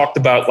like we talked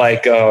about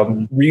like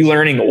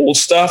relearning old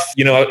stuff.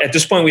 You know, at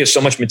this point we have so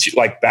much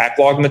like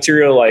backlog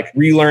material, like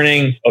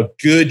relearning a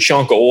good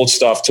chunk of old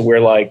stuff to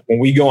where like when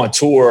we go on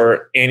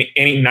tour,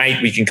 any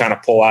night we can kind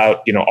of pull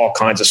out, you know, all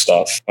kinds of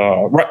stuff.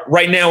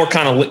 Right now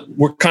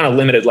we're kind of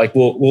limited. Like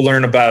we'll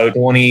learn about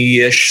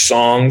 20-ish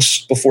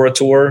songs before a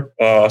tour,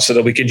 so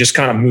that we can just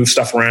kind of move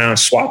stuff around,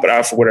 swap it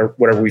out for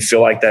whatever we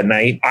feel like that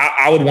night.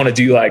 I would want to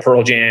do like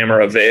Pearl Jam or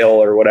Avail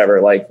or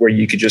whatever, like where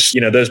you could just, you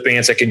know, those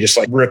bands that can just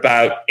like rip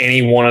out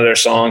any one of their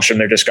songs from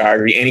their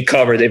discography, any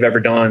cover they've ever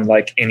done,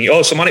 like you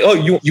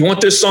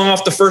want this song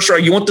off the first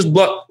record, you want this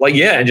like,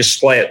 yeah, and just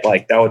play it.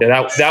 Like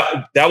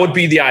that would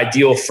be the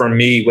ideal for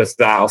me with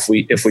Val,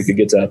 if we could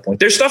get to that point.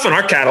 There's stuff in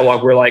our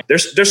catalog where like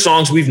there's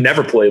songs we've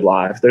never played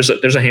live. There's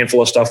a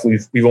handful of stuff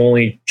we've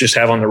only just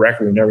have on the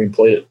record. We've never even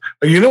played it.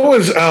 You know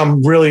what's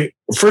really,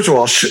 first of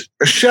all,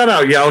 shout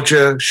out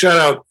Yautja, shout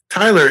out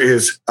Tyler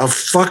is a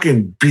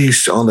fucking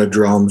beast on the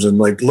drums, and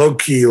like low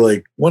key,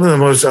 like one of the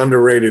most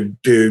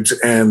underrated dudes.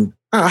 And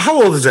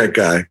how old is that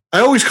guy? I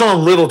always call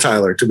him Little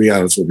Tyler, to be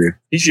honest with you.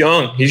 He's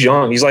young. He's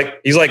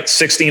like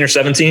 16 or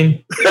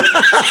 17.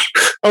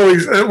 Oh,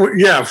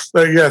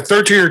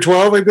 13 or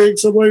 12, I think,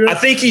 something like that. I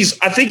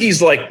think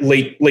he's like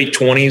late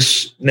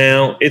 20s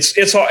now.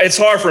 It's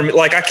hard for me.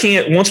 Like I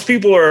can't, once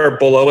people are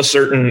below a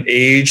certain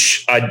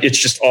age,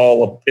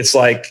 it's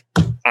like,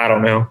 I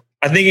don't know.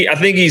 I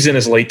think he's in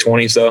his late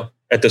 20s though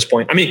at this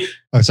point. I mean,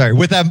 sorry,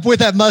 with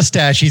that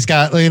mustache,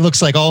 he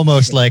looks like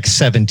almost like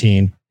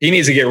 17. He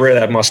needs to get rid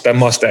of that mustache. That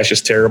mustache is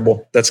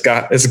terrible. It's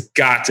got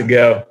to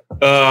go.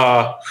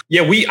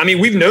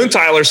 We've known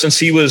Tyler since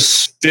he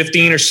was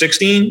 15 or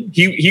 16.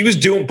 He was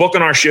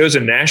booking our shows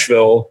in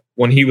Nashville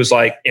when he was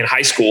like in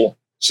high school.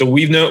 So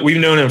we've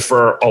known him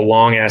for a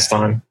long ass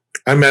time.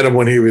 I met him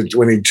when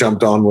he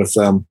jumped on with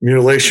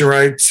Mutilation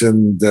Rights,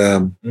 and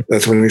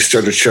that's when he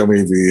started to show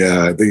me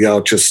the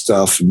Yautja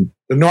stuff and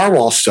the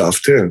Narwhal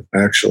stuff too.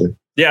 Actually,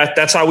 yeah,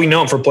 that's how we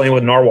know him, for playing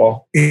with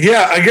Narwhal.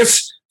 Yeah, I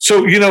guess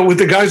so. With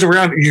the guys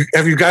around,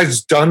 have you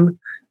guys done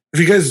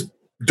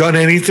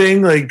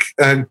anything like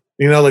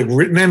like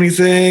written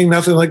anything?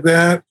 Nothing like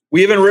that.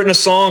 We haven't written a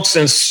song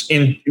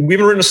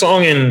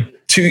in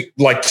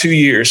 2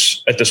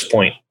 years at this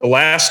point. The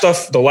last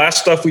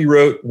stuff we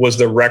wrote was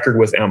the record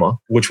with Emma,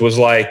 which was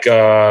like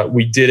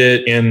we did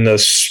it in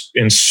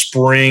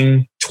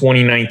spring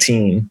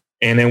 2019,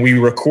 and then we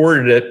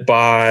recorded it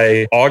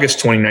by August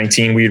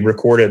 2019. We had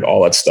recorded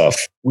all that stuff.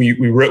 We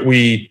wrote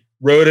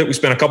it. We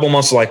spent a couple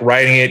months like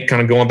writing it,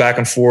 kind of going back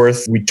and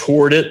forth. We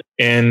toured it.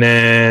 And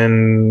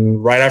then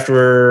right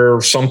after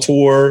some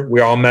tour,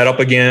 we all met up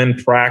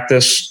again,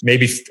 practiced.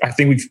 I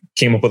think we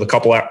came up with a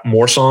couple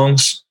more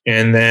songs,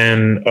 and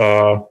then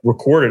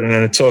recorded. And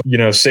then it took,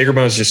 Sacred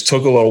Bones just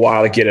took a little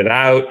while to get it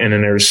out. And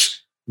then there's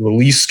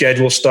release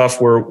schedule stuff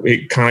where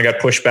it kind of got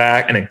pushed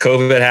back, and then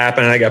COVID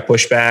happened and I got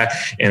pushed back,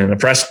 and then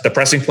the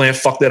pressing plant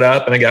fucked it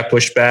up and I got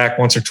pushed back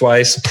once or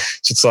twice.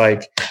 So it's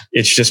like,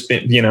 it's just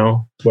been,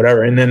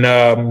 whatever. And then,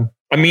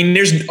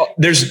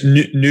 there's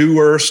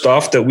newer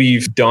stuff that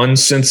we've done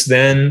since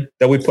then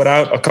that we put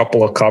out, a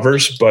couple of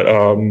covers, but, I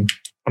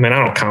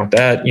don't count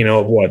that,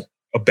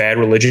 a Bad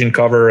Religion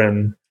cover.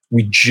 And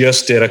we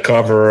just did a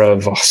cover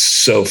of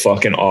so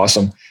fucking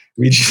awesome.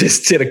 We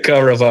just did a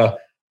cover of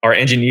our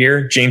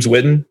engineer, James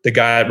Whitten, the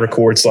guy that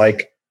records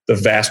like the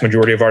vast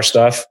majority of our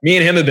stuff. Me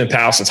and him have been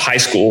pals since high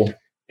school,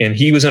 and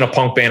he was in a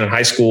punk band in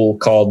high school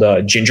called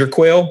Ginger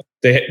Quail.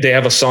 They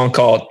have a song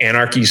called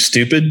Anarchy's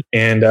Stupid.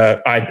 And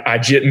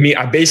me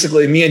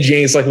and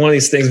James, like one of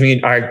these things,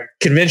 I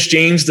convinced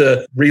James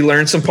to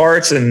relearn some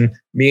parts, and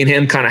me and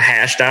him kind of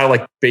hashed out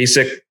like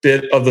basic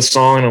bit of the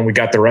song, and we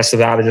got the rest of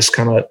that to just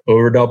kind of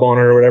overdub on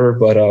it or whatever.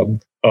 But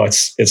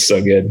it's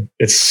so good.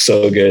 It's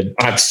so good.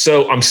 I'm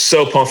so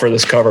pumped for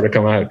this cover to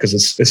come out because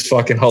it's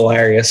fucking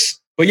hilarious.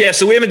 But yeah,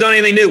 so we haven't done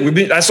anything new.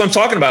 That's what I'm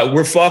talking about.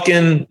 We're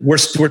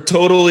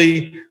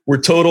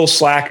total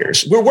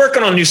slackers. We're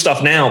working on new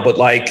stuff now, but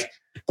like,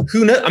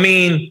 who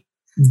knows?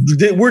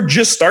 We're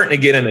just starting to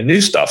get into new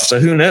stuff. So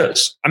who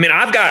knows?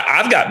 I've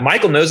got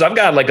Michael knows I've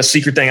got like a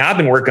secret thing I've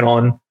been working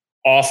on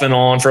off and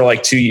on for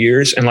like 2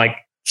 years, and like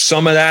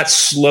some of that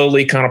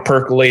slowly kind of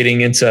percolating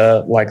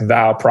into like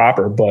Thou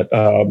proper. But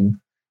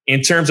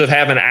in terms of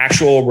having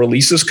actual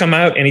releases come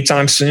out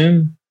anytime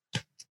soon,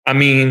 I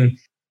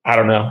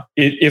don't know.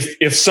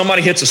 If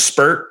somebody hits a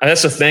spurt,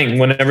 that's the thing.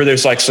 Whenever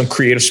there's like some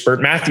creative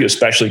spurt, Matthew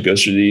especially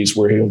goes through these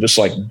where he'll just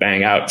like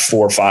bang out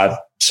 4 or 5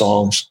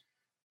 songs.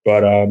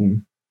 But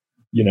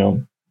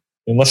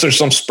unless there's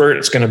some spurt,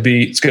 it's gonna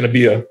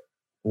be a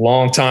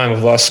long time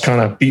of us kind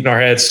of beating our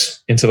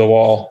heads into the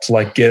wall to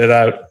like get it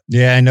out.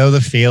 Yeah, I know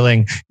the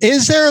feeling.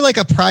 Is there like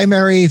a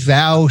primary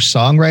Thou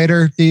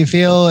songwriter, do you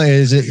feel?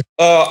 Is it?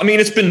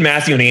 It's been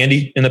Matthew and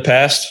Andy in the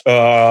past.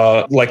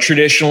 Like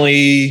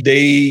traditionally,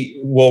 they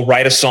will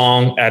write a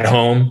song at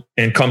home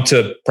and come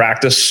to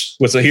practice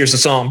with here's the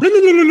song,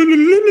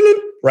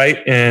 right?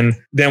 And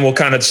then we'll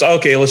kind of say,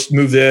 okay, let's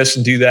move this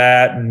and do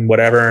that and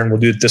whatever. And we'll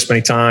do it this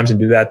many times and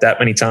do that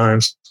many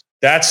times.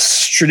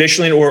 That's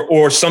traditionally,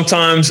 or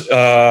sometimes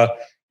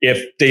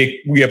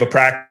if we have a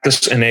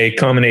practice and they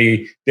come and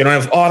they don't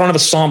have, I don't have a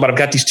song, but I've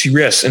got these 2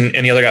 riffs, and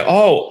the other guy,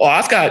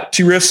 I've got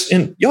 2 riffs,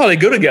 and they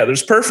go together.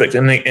 It's perfect.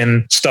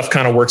 And stuff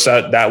kind of works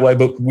out that way,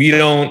 but we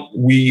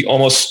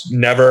almost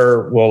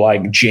never will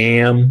like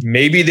jam.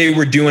 Maybe they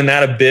were doing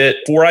that a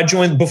bit before I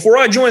joined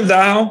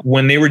Thou,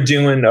 when they were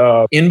doing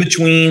in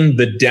between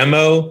the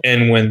demo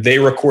and when they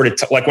recorded,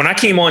 like when I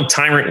came on,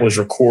 Tyrant was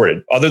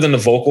recorded. Other than the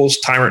vocals,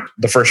 Tyrant,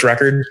 the first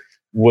record,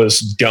 was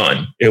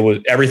done.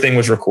 Everything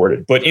was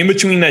recorded. But in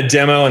between that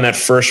demo and that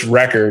first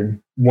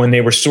record, when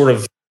they were sort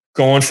of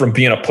going from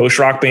being a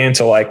post-rock band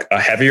to like a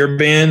heavier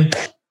band,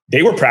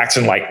 they were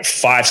practicing like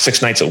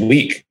 5-6 nights a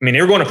week.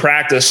 They were going to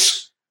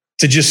practice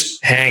to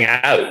just hang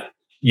out.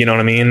 You know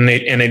what I mean?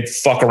 And they'd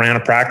fuck around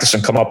and practice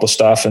and come up with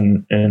stuff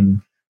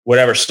and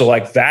whatever. So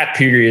like that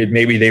period,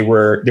 maybe there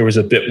was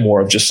a bit more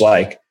of just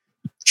like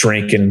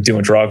drinking and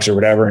doing drugs or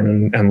whatever,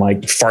 and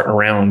like farting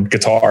around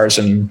guitars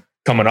and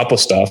coming up with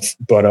stuff.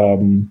 But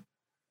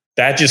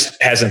that just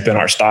hasn't been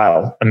our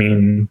style.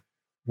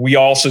 We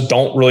also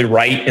don't really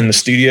write in the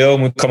studio.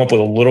 We come up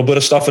with a little bit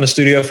of stuff in the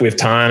studio if we have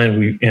time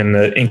and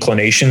the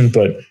inclination.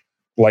 But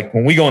like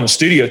when we go in the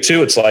studio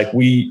too, it's like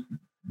we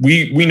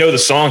know the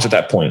songs at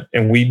that point,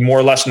 and we more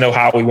or less know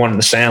how we want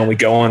them to sound. We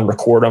go and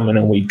record them, and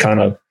then we kind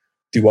of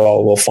do all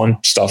the little fun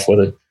stuff with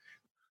it.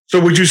 So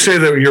would you say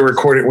that when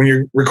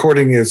you're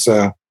recording is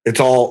it's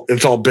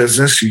all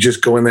business? You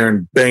just go in there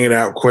and bang it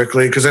out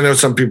quickly? Because I know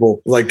some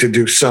people like to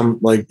do some,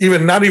 like,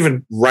 even not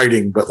even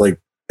writing, but like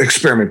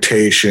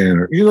experimentation,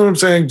 or, you know what I'm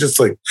saying? Just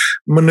like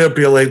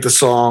manipulate the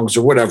songs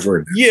or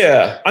whatever.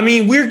 Yeah.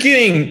 We're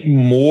getting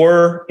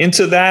more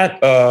into that.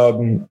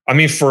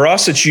 For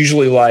us, it's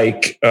usually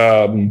like,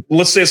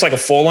 let's say it's like a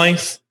full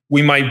length.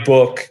 we might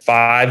book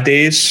 5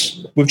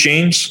 days with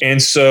James.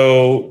 And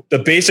so the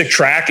basic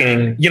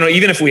tracking,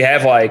 even if we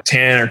have like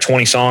 10 or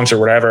 20 songs or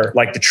whatever,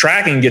 like the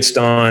tracking gets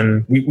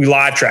done, we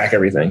live track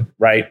everything,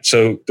 right?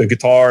 So the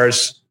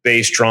guitars,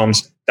 bass,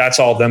 drums, that's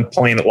all them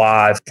playing it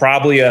live.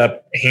 Probably a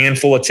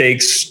handful of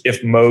takes,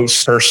 if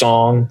most, per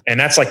song. And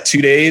that's like 2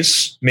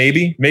 days,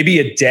 maybe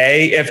a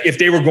day. If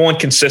they were going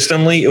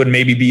consistently, it would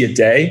maybe be a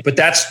day, but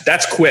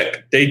that's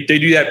quick. They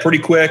do that pretty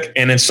quick.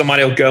 And then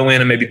somebody will go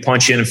in and maybe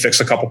punch in and fix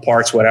a couple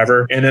parts,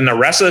 whatever. And then the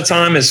rest of the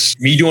time is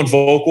me doing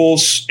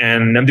vocals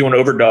and them doing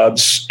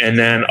overdubs. And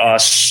then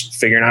us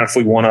figuring out if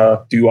we want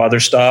to do other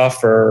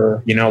stuff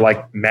or,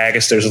 like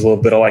Magus, there's a little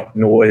bit of like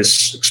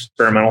noise,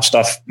 experimental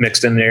stuff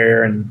mixed in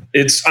there. And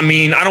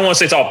I don't want to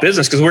say it's all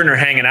business because we're in there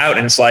hanging out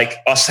and it's like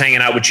us hanging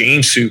out with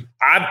James, who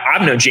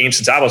I've known James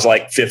since I was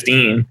like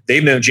 15.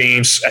 They've known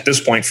James at this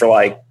point for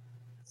like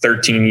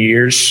 13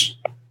 years.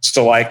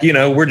 So like,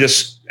 we're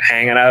just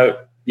hanging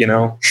out,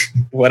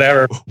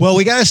 whatever. Well,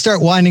 we got to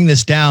start winding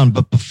this down.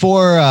 But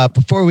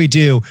before we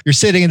do, you're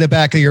sitting in the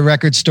back of your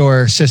record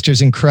store,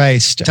 Sisters in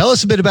Christ. Tell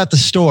us a bit about the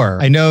store.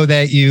 I know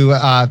that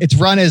it's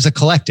run as a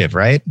collective,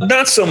 right?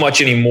 Not so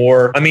much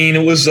anymore. I mean,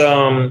 it was,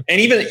 and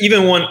even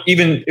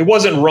it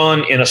wasn't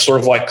run in a sort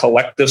of like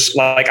collective.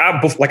 Like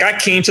I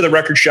came to the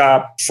record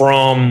shop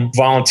from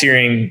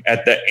volunteering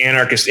at the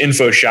Anarchist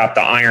Info Shop,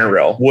 the Iron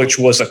Rail, which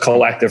was a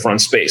collective run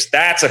space.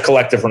 That's a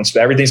collective run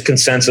space. Everything's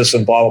consensus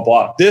and blah, blah,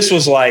 blah. This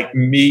was like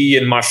me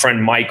and my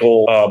friend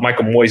Michael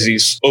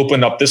Moises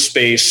opened up this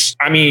space.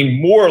 I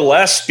mean, more or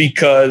less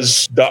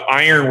because the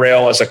Iron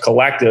Rail as a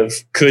collective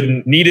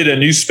needed a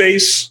new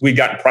space. We'd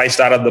gotten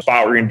priced out of the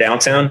spot we were in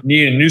downtown,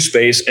 needed a new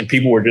space, and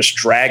people were just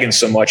dragging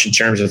so much in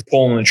terms of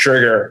pulling the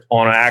trigger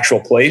on an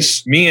actual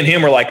place. Me and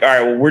him were like, all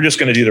right, well, we're just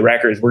going to do the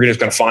records. We're just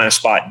going to find a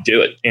spot and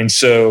do it. And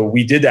so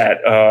we did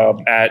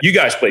that you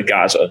guys played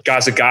Gaza.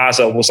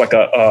 Gaza was like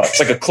it's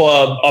like a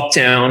club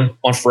uptown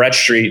on Freret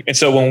Street. And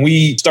so when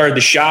we started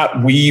the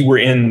shop, we were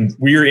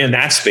in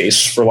that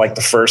space for like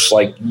the first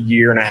like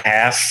year and a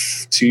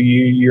half, 2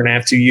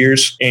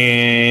 years.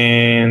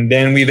 And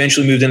then we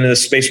eventually moved into the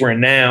space we're in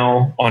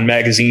now on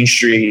Magazine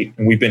Street.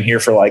 And we've been here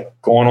for like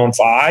going on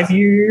 5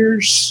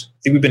 years.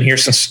 I think we've been here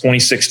since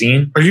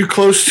 2016. Are you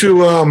close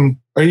to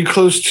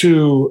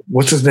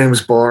what's his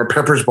name's bar?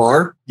 Pepper's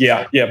Bar?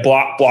 Yeah.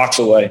 Blocks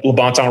away. Le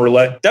Bon Temps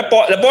Relais. That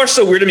bar's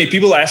so weird to me.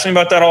 People ask me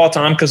about that all the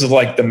time because of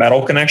like the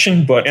metal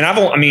connection. Granted,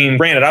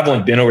 I've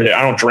only been over there.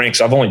 I don't drink,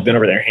 so I've only been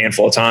over there a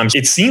handful of times.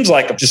 It seems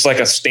like just like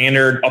a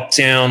standard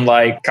uptown,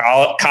 like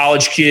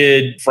college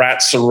kid,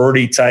 frat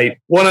sorority type.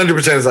 100%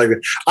 is like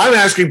that. I'm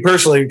asking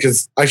personally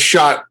because I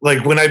shot,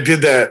 like when I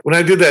did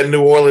that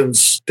New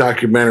Orleans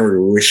documentary,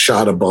 we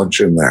shot a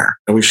bunch in there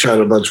and we shot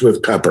a bunch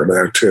with Pepper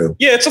there too.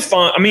 Yeah,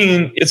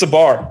 it's a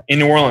bar in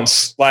New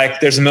Orleans.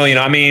 Like there's a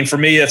million. For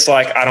me, it's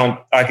like,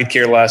 I could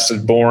care less.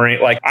 It's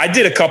boring. Like I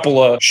did a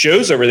couple of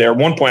shows over there at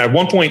one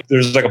point.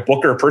 There's like a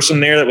booker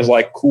person there that was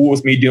like cool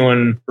with me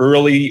doing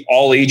early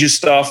all ages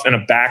stuff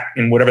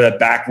in whatever that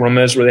back room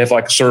is where they have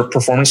like a sort of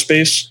performance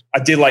space. I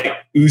did like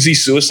Uzi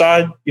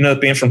Suicide, the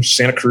band from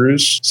Santa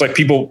Cruz. It's like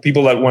people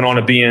that went on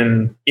to be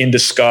in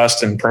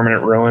Disgust and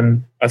Permanent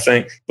Ruin, I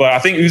think. But I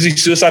think Uzi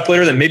Suicide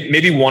played there.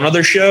 Maybe one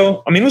other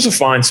show. It was a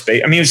fine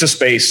space. It was a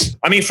space.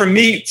 For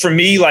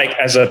me, like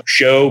as a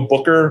show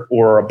booker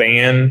or a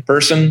band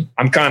person,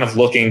 I'm kind of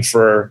looking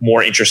for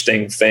more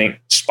interesting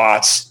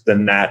spots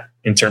than that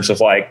in terms of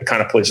like the kind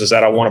of places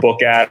that I want to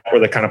book at or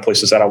the kind of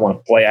places that I want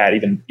to play at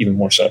even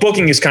more so.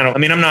 Booking is kind of,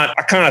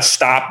 I kind of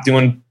stopped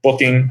doing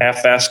booking,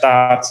 half-fast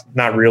stops,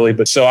 not really,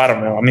 but so I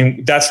don't know.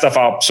 That stuff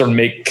I'll sort of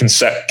make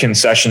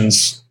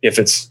concessions if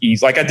it's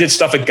easy. Like I did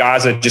stuff at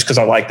Gaza just because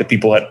I like the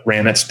people that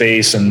ran that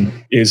space and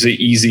it was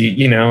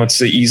it's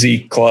the easy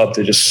club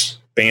to just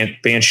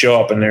band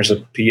show up and there's a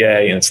PA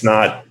and it's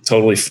not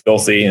totally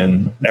filthy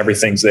and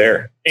everything's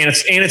there. And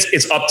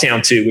it's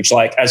uptown too, which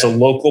like as a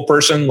local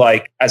person,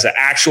 like as an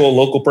actual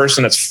local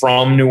person that's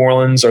from New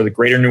Orleans or the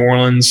greater New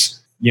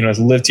Orleans, has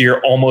lived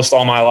here almost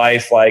all my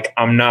life. Like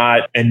I'm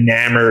not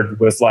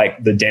enamored with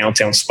like the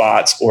downtown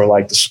spots or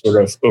like the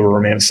sort of over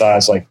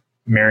romanticized like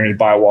Marigny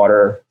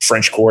Bywater,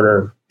 French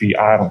Quarter.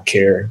 I don't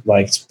care.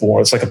 Like it's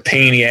boring. It's like a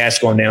pain in the ass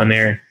going down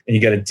there and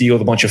you got to deal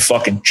with a bunch of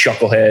fucking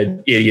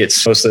chucklehead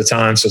idiots most of the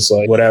time. So it's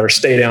like, whatever,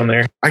 stay down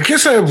there. I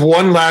guess I have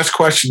one last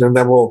question and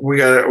then we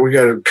got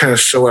to kind of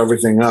sew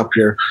everything up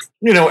here.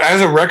 As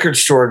a record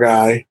store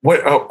guy,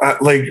 what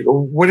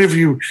have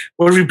you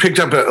picked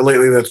up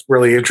lately that's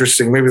really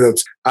interesting? Maybe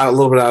that's a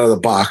little bit out of the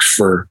box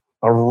for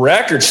a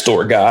record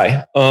store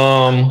guy.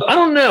 I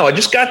don't know. I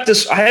just got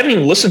this. I haven't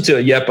even listened to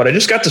it yet, but I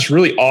just got this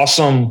really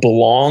awesome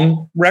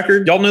Belong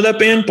record. Y'all know that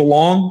band,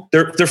 Belong?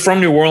 They're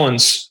from New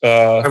Orleans.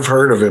 I've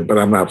heard of it, but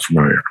I'm not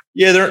familiar.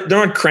 Yeah, they're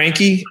on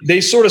Cranky.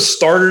 They sort of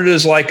started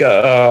as like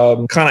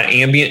a kind of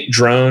ambient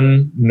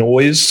drone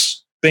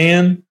noise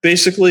band,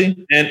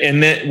 basically,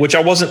 and then which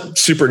I wasn't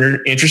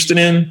super interested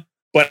in.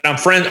 but I'm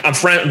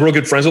real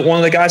good friends with one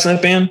of the guys in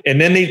that band. And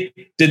then they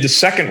did the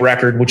second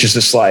record, which is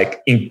this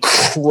like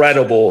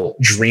incredible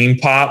dream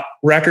pop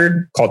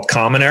record called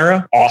Common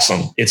Era.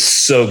 Awesome. It's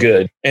so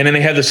good. And then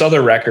they had this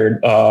other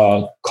record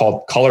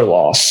called Color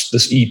Loss,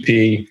 this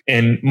EP.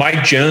 And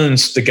Mike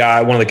Jones,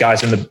 one of the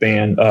guys in the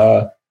band,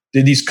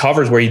 did these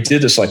covers where he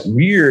did this like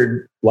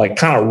weird, like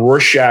kind of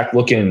Rorschach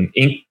looking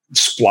ink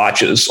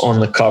splotches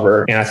on the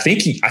cover. And I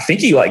think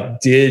he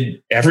like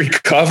did every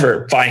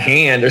cover by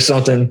hand or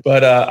something,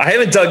 but I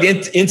haven't dug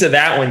into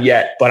that one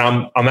yet, but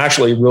I'm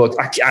actually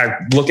I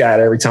look at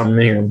it every time I'm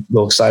in here. I'm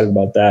real excited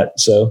about that.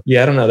 So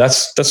yeah, I don't know.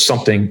 That's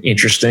something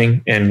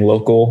interesting and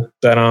local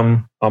that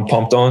I'm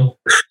pumped on.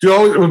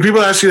 When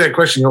people ask you that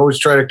question, you always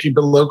try to keep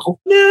it local?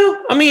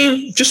 No, I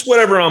mean, just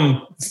whatever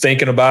I'm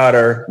thinking about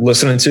or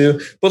listening to.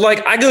 But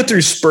like, I go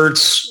through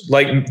spurts.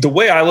 Like the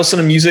way I listen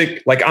to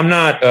music, like I'm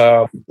not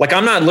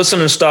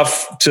listening to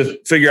stuff to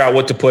figure out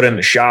what to put in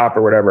the shop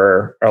or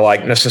whatever, or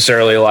like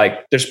necessarily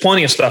like there's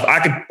plenty of stuff I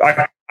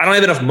don't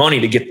have enough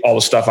money to get all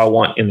the stuff I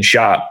want in the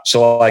shop.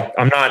 So like,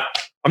 I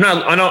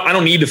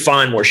don't need to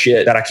find more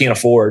shit that I can't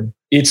afford.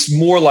 It's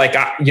more like,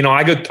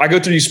 I go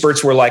through these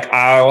spurts where like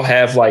I'll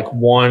have like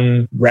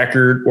one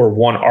record or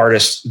one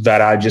artist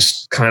that I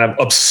just kind of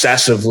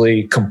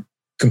obsessively,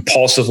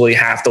 compulsively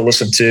have to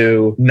listen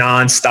to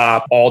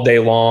nonstop all day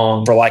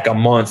long for like a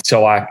month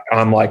till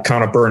I'm like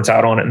kind of burnt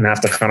out on it and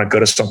have to kind of go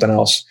to something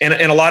else. And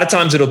a lot of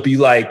times it'll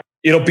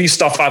be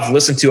stuff I've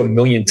listened to a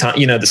million times,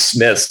 the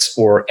Smiths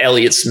or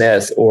Elliott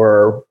Smith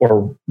or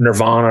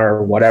Nirvana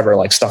or whatever,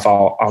 like stuff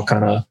I'll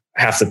kind of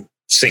have to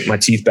sink my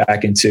teeth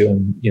back into.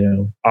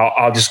 And,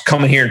 I'll just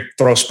come in here and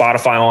throw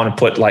Spotify on and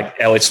put like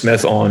Elliott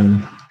Smith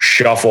on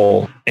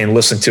shuffle and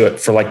listen to it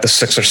for like the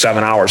 6 or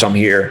 7 hours I'm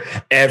here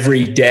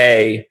every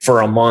day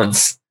for a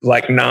month,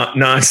 like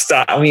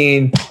nonstop. I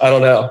mean, I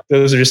don't know.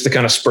 Those are just the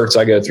kind of spurts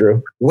I go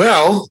through.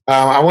 Well,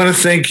 I want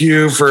to thank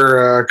you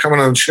for coming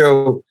on the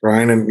show,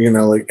 Brian.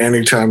 And, like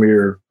anytime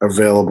you're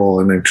available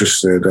and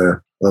interested,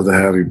 love to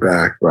have you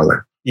back,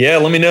 brother. Yeah,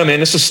 let me know, man.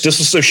 This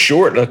is so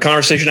short. The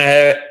conversation I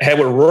had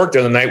with Rourke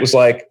the other night was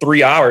like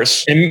 3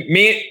 hours, and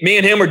me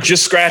and him were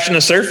just scratching the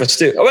surface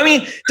too. I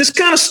mean, this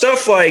kind of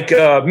stuff, like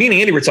me and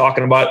Andy were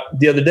talking about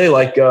the other day.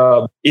 Like,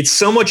 it's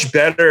so much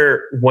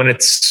better when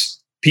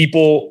it's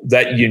people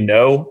that you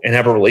know and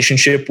have a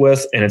relationship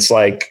with, and it's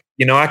like,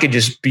 I could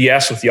just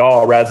BS with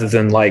y'all rather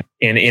than like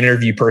an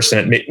interview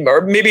person.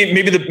 Or maybe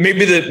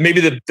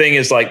the thing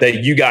is like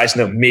that you guys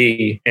know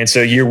me, and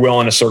so you're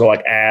willing to sort of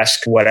like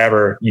ask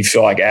whatever you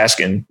feel like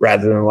asking,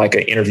 rather than like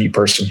an interview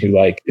person who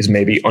like is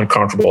maybe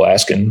uncomfortable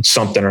asking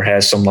something or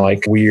has some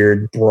like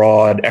weird,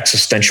 broad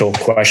existential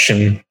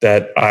question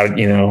that I don't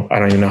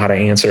even know how to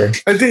answer.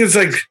 I think it's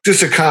like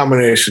just a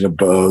combination of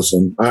both,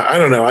 and I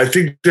don't know. I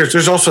think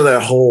there's also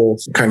that whole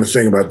kind of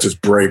thing about just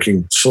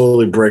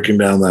slowly breaking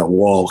down that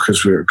wall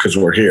because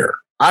we're here.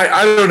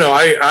 I don't know.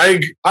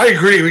 I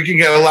agree. We can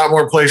get a lot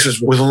more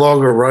places with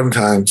longer run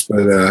times,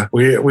 but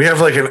we have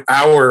like an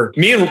hour.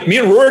 Me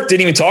and Rourke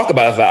didn't even talk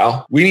about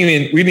Val. We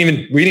didn't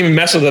even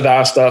mess with the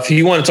Val stuff.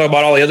 He wanted to talk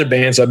about all the other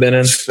bands I've been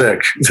in.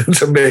 Sick.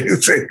 That's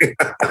amazing.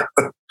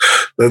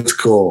 That's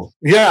cool.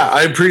 Yeah,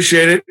 I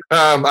appreciate it.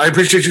 I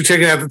appreciate you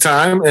taking out the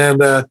time.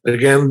 And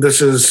again,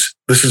 this is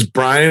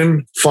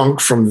Brian Funk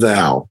from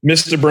Thou.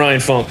 Mr. Brian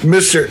Funk.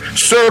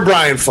 Sir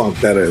Brian Funk,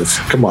 that is.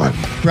 Come on.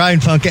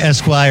 Brian Funk,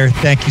 Esquire,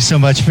 thank you so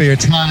much for your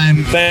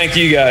time. Thank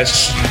you,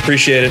 guys.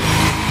 Appreciate it.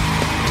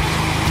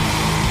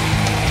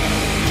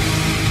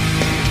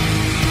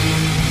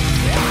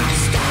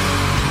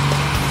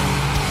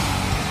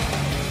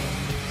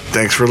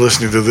 Thanks for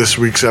listening to this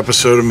week's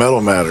episode of Metal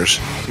Matters.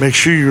 Make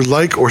sure you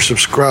like or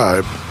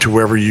subscribe to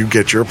wherever you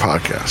get your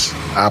podcasts.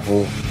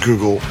 Apple,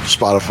 Google,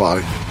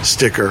 Spotify,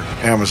 Stitcher,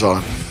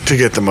 Amazon, to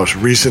get the most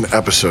recent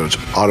episodes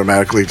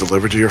automatically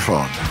delivered to your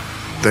phone.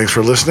 Thanks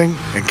for listening,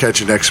 and catch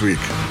you next week.